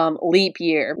rom-com, Leap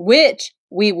Year, which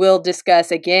we will discuss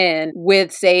again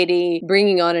with Sadie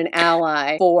bringing on an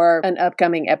ally for an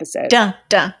upcoming episode. Dun,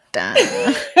 dun, dun.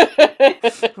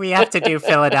 We have to do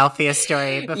Philadelphia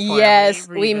Story before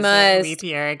we must. Leap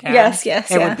Year again. Yes.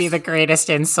 It would be the greatest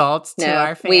insult to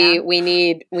our fan. We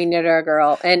need our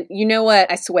girl. And you know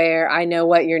what? I swear I know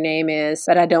what your name is,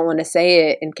 but I don't want to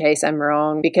say it in case I'm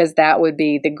wrong, because that would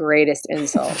be the greatest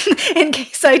insult. In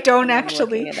case I don't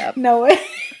actually know it.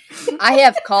 I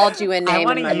have called you a name. I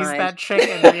want to use that trick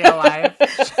in real life.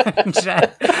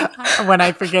 When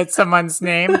I forget someone's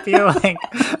name, feel like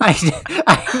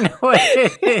I know what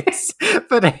it is,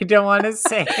 but I don't want to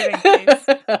say it in case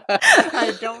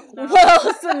I don't know.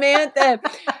 Well, Samantha,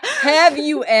 have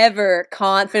you ever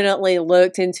confidently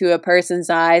looked into a person's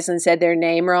eyes and said their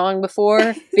name wrong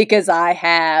before? Because I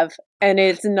have. And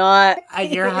it's not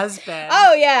your husband.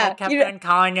 Oh yeah, I kept on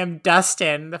calling him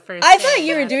Dustin the first. I thought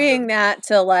you were doing that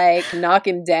to like knock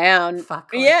him down.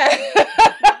 Fuck. Yeah.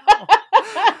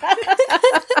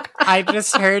 I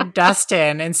just heard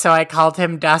Dustin, and so I called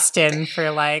him Dustin for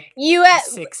like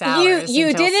 6 hours.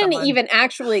 You didn't even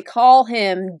actually call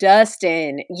him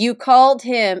Dustin. You called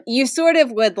him. You sort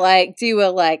of would like do a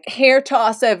like hair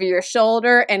toss over your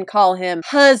shoulder and call him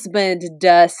husband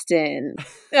Dustin.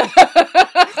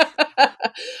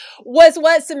 Was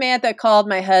what Samantha called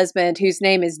my husband, whose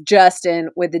name is Justin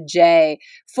with a J,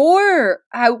 for,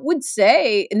 I would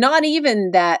say, not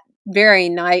even that very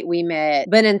night we met,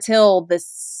 but until the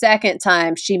second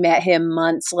time she met him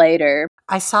months later.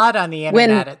 I saw it on the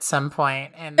internet at some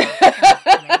point, and that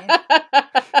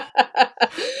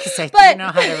because I do know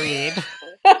how to read.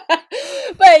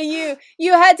 But you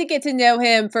had to get to know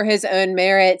him for his own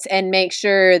merits and make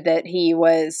sure that he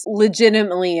was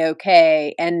legitimately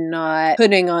okay and not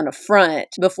putting on a front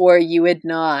before you would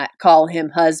not call him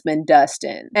husband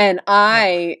Dustin. And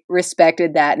I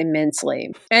respected that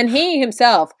immensely. And he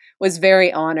himself was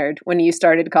very honored when you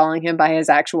started calling him by his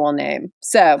actual name.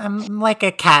 So I'm like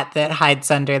a cat that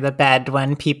hides under the bed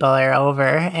when people are over,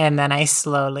 and then I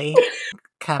slowly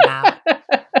come out.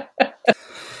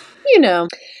 you know.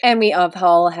 And we have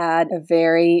all had a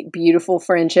very beautiful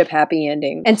friendship happy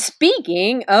ending. And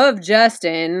speaking of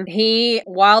Justin, he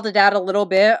wilded out a little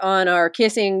bit on our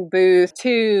Kissing Booth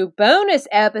 2 bonus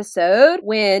episode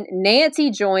when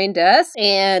Nancy joined us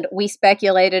and we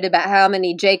speculated about how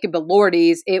many Jacob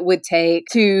Elordies it would take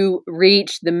to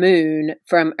reach the moon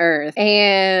from Earth.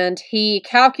 And he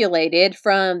calculated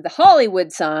from the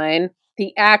Hollywood sign,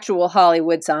 the actual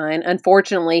Hollywood sign.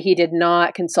 Unfortunately, he did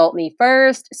not consult me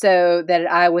first, so that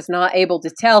I was not able to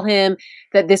tell him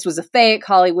that this was a fake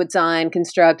Hollywood sign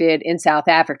constructed in South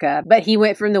Africa. But he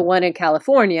went from the one in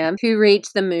California to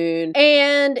reach the moon,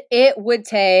 and it would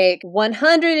take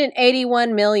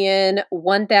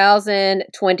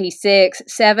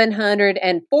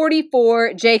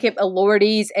 181,001,026,744 Jacob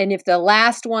Elordies, and if the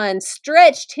last one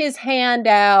stretched his hand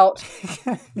out,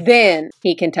 then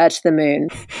he can touch the moon.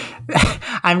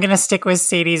 I'm going to stick with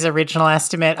Sadie's original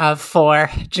estimate of 4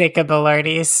 Jacob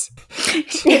Elordies.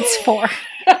 It's 4.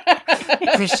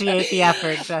 Appreciate the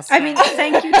effort, Justin. I mean,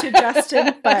 thank you to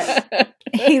Justin, but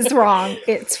he's wrong.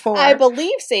 It's 4. I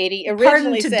believe Sadie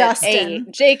originally said Dustin.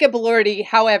 8. Jacob Elordi,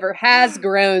 however, has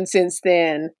grown since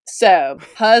then. So,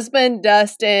 husband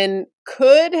Dustin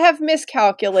could have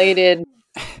miscalculated.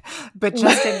 But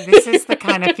Justin, this is the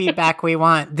kind of feedback we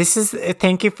want.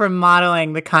 Thank you for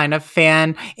modeling the kind of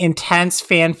intense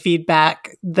fan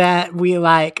feedback that we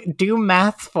like. Do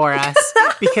math for us,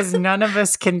 because none of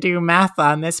us can do math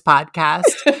on this podcast.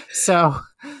 So,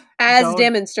 as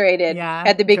demonstrated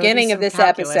at the beginning of this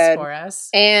episode for us.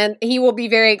 And he will be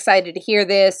very excited to hear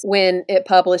this when it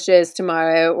publishes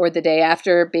tomorrow or the day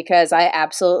after, because I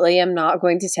absolutely am not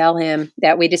going to tell him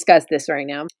that we discussed this right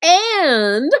now.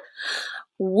 And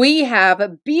we have a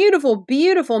beautiful,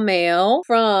 beautiful mail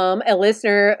from a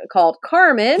listener called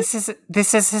Carmen. This is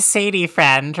a Sadie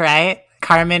friend, right?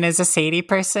 Carmen is a Sadie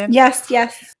person? Yes.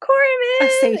 Carmen! A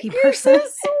Sadie person. You're so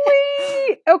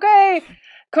sweet! Okay.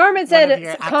 Carmen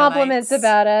said compliments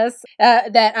about us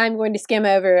that I'm going to skim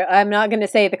over. I'm not going to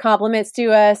say the compliments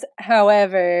to us.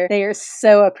 However, they are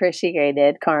so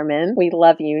appreciated, Carmen. We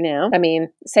love you now. I mean,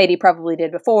 Sadie probably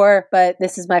did before, but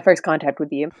this is my first contact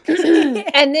with you.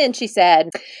 And then she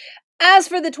said, as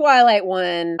for the Twilight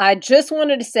one, I just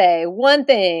wanted to say one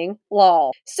thing,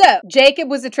 lol. So, Jacob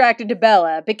was attracted to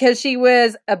Bella because she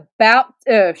was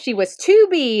to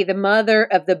be the mother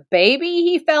of the baby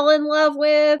he fell in love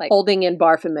with, like holding in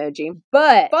barf emoji.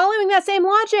 But, following that same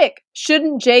logic,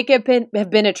 shouldn't Jacob have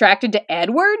been attracted to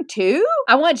Edward too?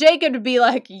 I want Jacob to be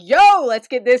like, yo, let's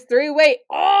get this 3-way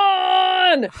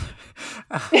on!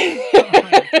 Oh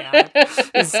my God.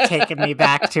 This is taking me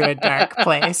back to a dark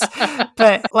place.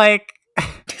 But like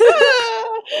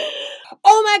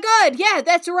oh my God, yeah,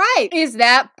 that's right. Is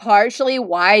that partially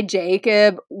why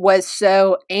Jacob was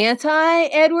so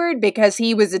anti-Edward? Because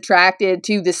he was attracted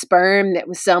to the sperm that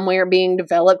was somewhere being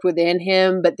developed within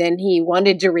him, but then he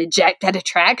wanted to reject that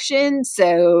attraction,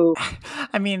 so...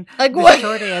 I mean, the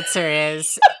short answer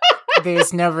is...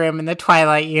 There's no room in the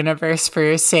Twilight universe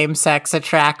for same-sex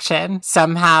attraction.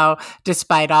 Somehow,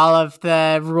 despite all of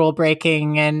the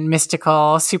rule-breaking and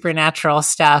mystical, supernatural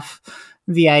stuff,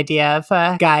 the idea of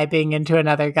a guy being into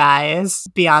another guy is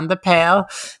beyond the pale.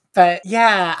 But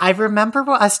yeah, I remember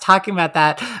us talking about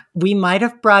that. We might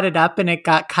have brought it up and it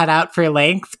got cut out for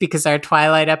length because our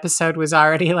Twilight episode was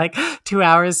already like 2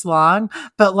 hours long.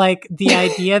 But like the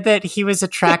idea that he was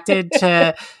attracted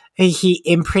to... He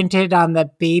imprinted on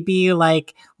the baby,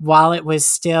 like, while it was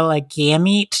still a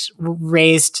gamete,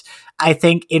 raised, I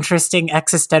think, interesting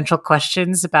existential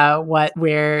questions about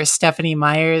where Stephanie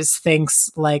Myers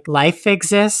thinks, like, life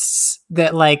exists.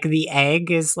 That, like, the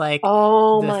egg is, like,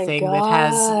 the thing that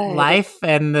has life,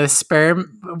 and the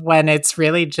sperm, when it's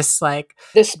really just, like...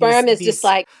 The sperm is just,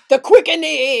 like, the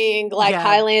quickening, like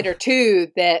Highlander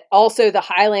 2, that also the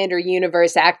Highlander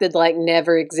universe acted like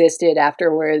never existed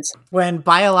afterwards. When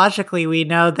biologically we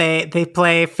know they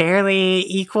play fairly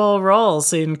equal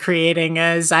roles in creating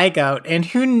a zygote. And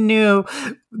who knew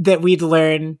that we'd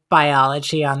learn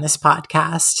biology on this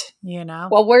podcast, you know?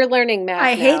 Well, we're learning math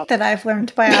I hate that I've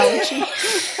learned biology.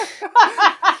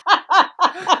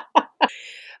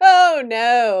 Oh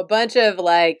no, a bunch of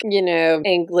like,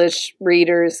 English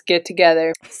readers get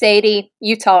together. Sadie,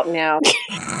 you talk now.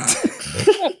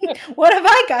 What have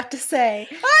I got to say?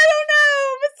 I don't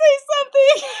know, but say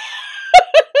something.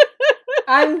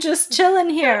 I'm just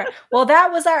chilling here. Well,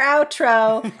 that was our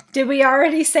outro. Did we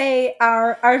already say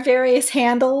our various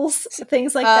handles,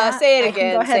 things like that? Say it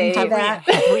again. Go ahead and do that.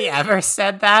 Have we ever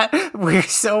said that? We're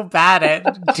so bad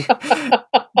at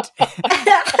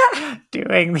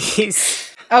doing these.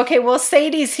 Okay, well,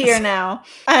 Sadie's here now,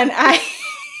 and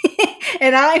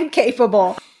I'm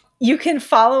capable. You can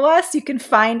follow us. You can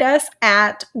find us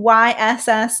at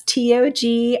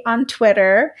YSSTOG on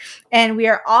Twitter. And we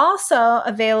are also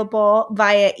available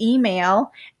via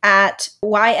email at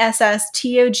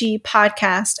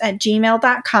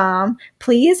yssTOGpodcast@gmail.com.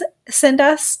 Please send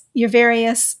us your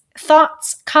various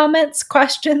thoughts, comments,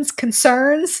 questions,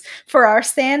 concerns for our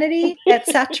sanity,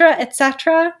 etc.,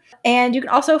 etc. And you can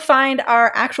also find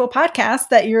our actual podcast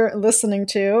that you're listening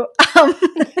to,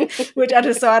 which I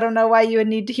don't know why you would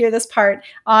need to hear this part,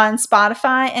 on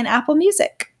Spotify and Apple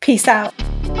Music. Peace out.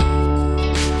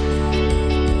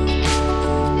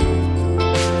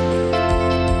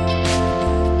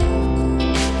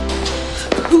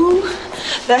 Who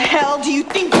the hell do you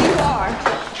think you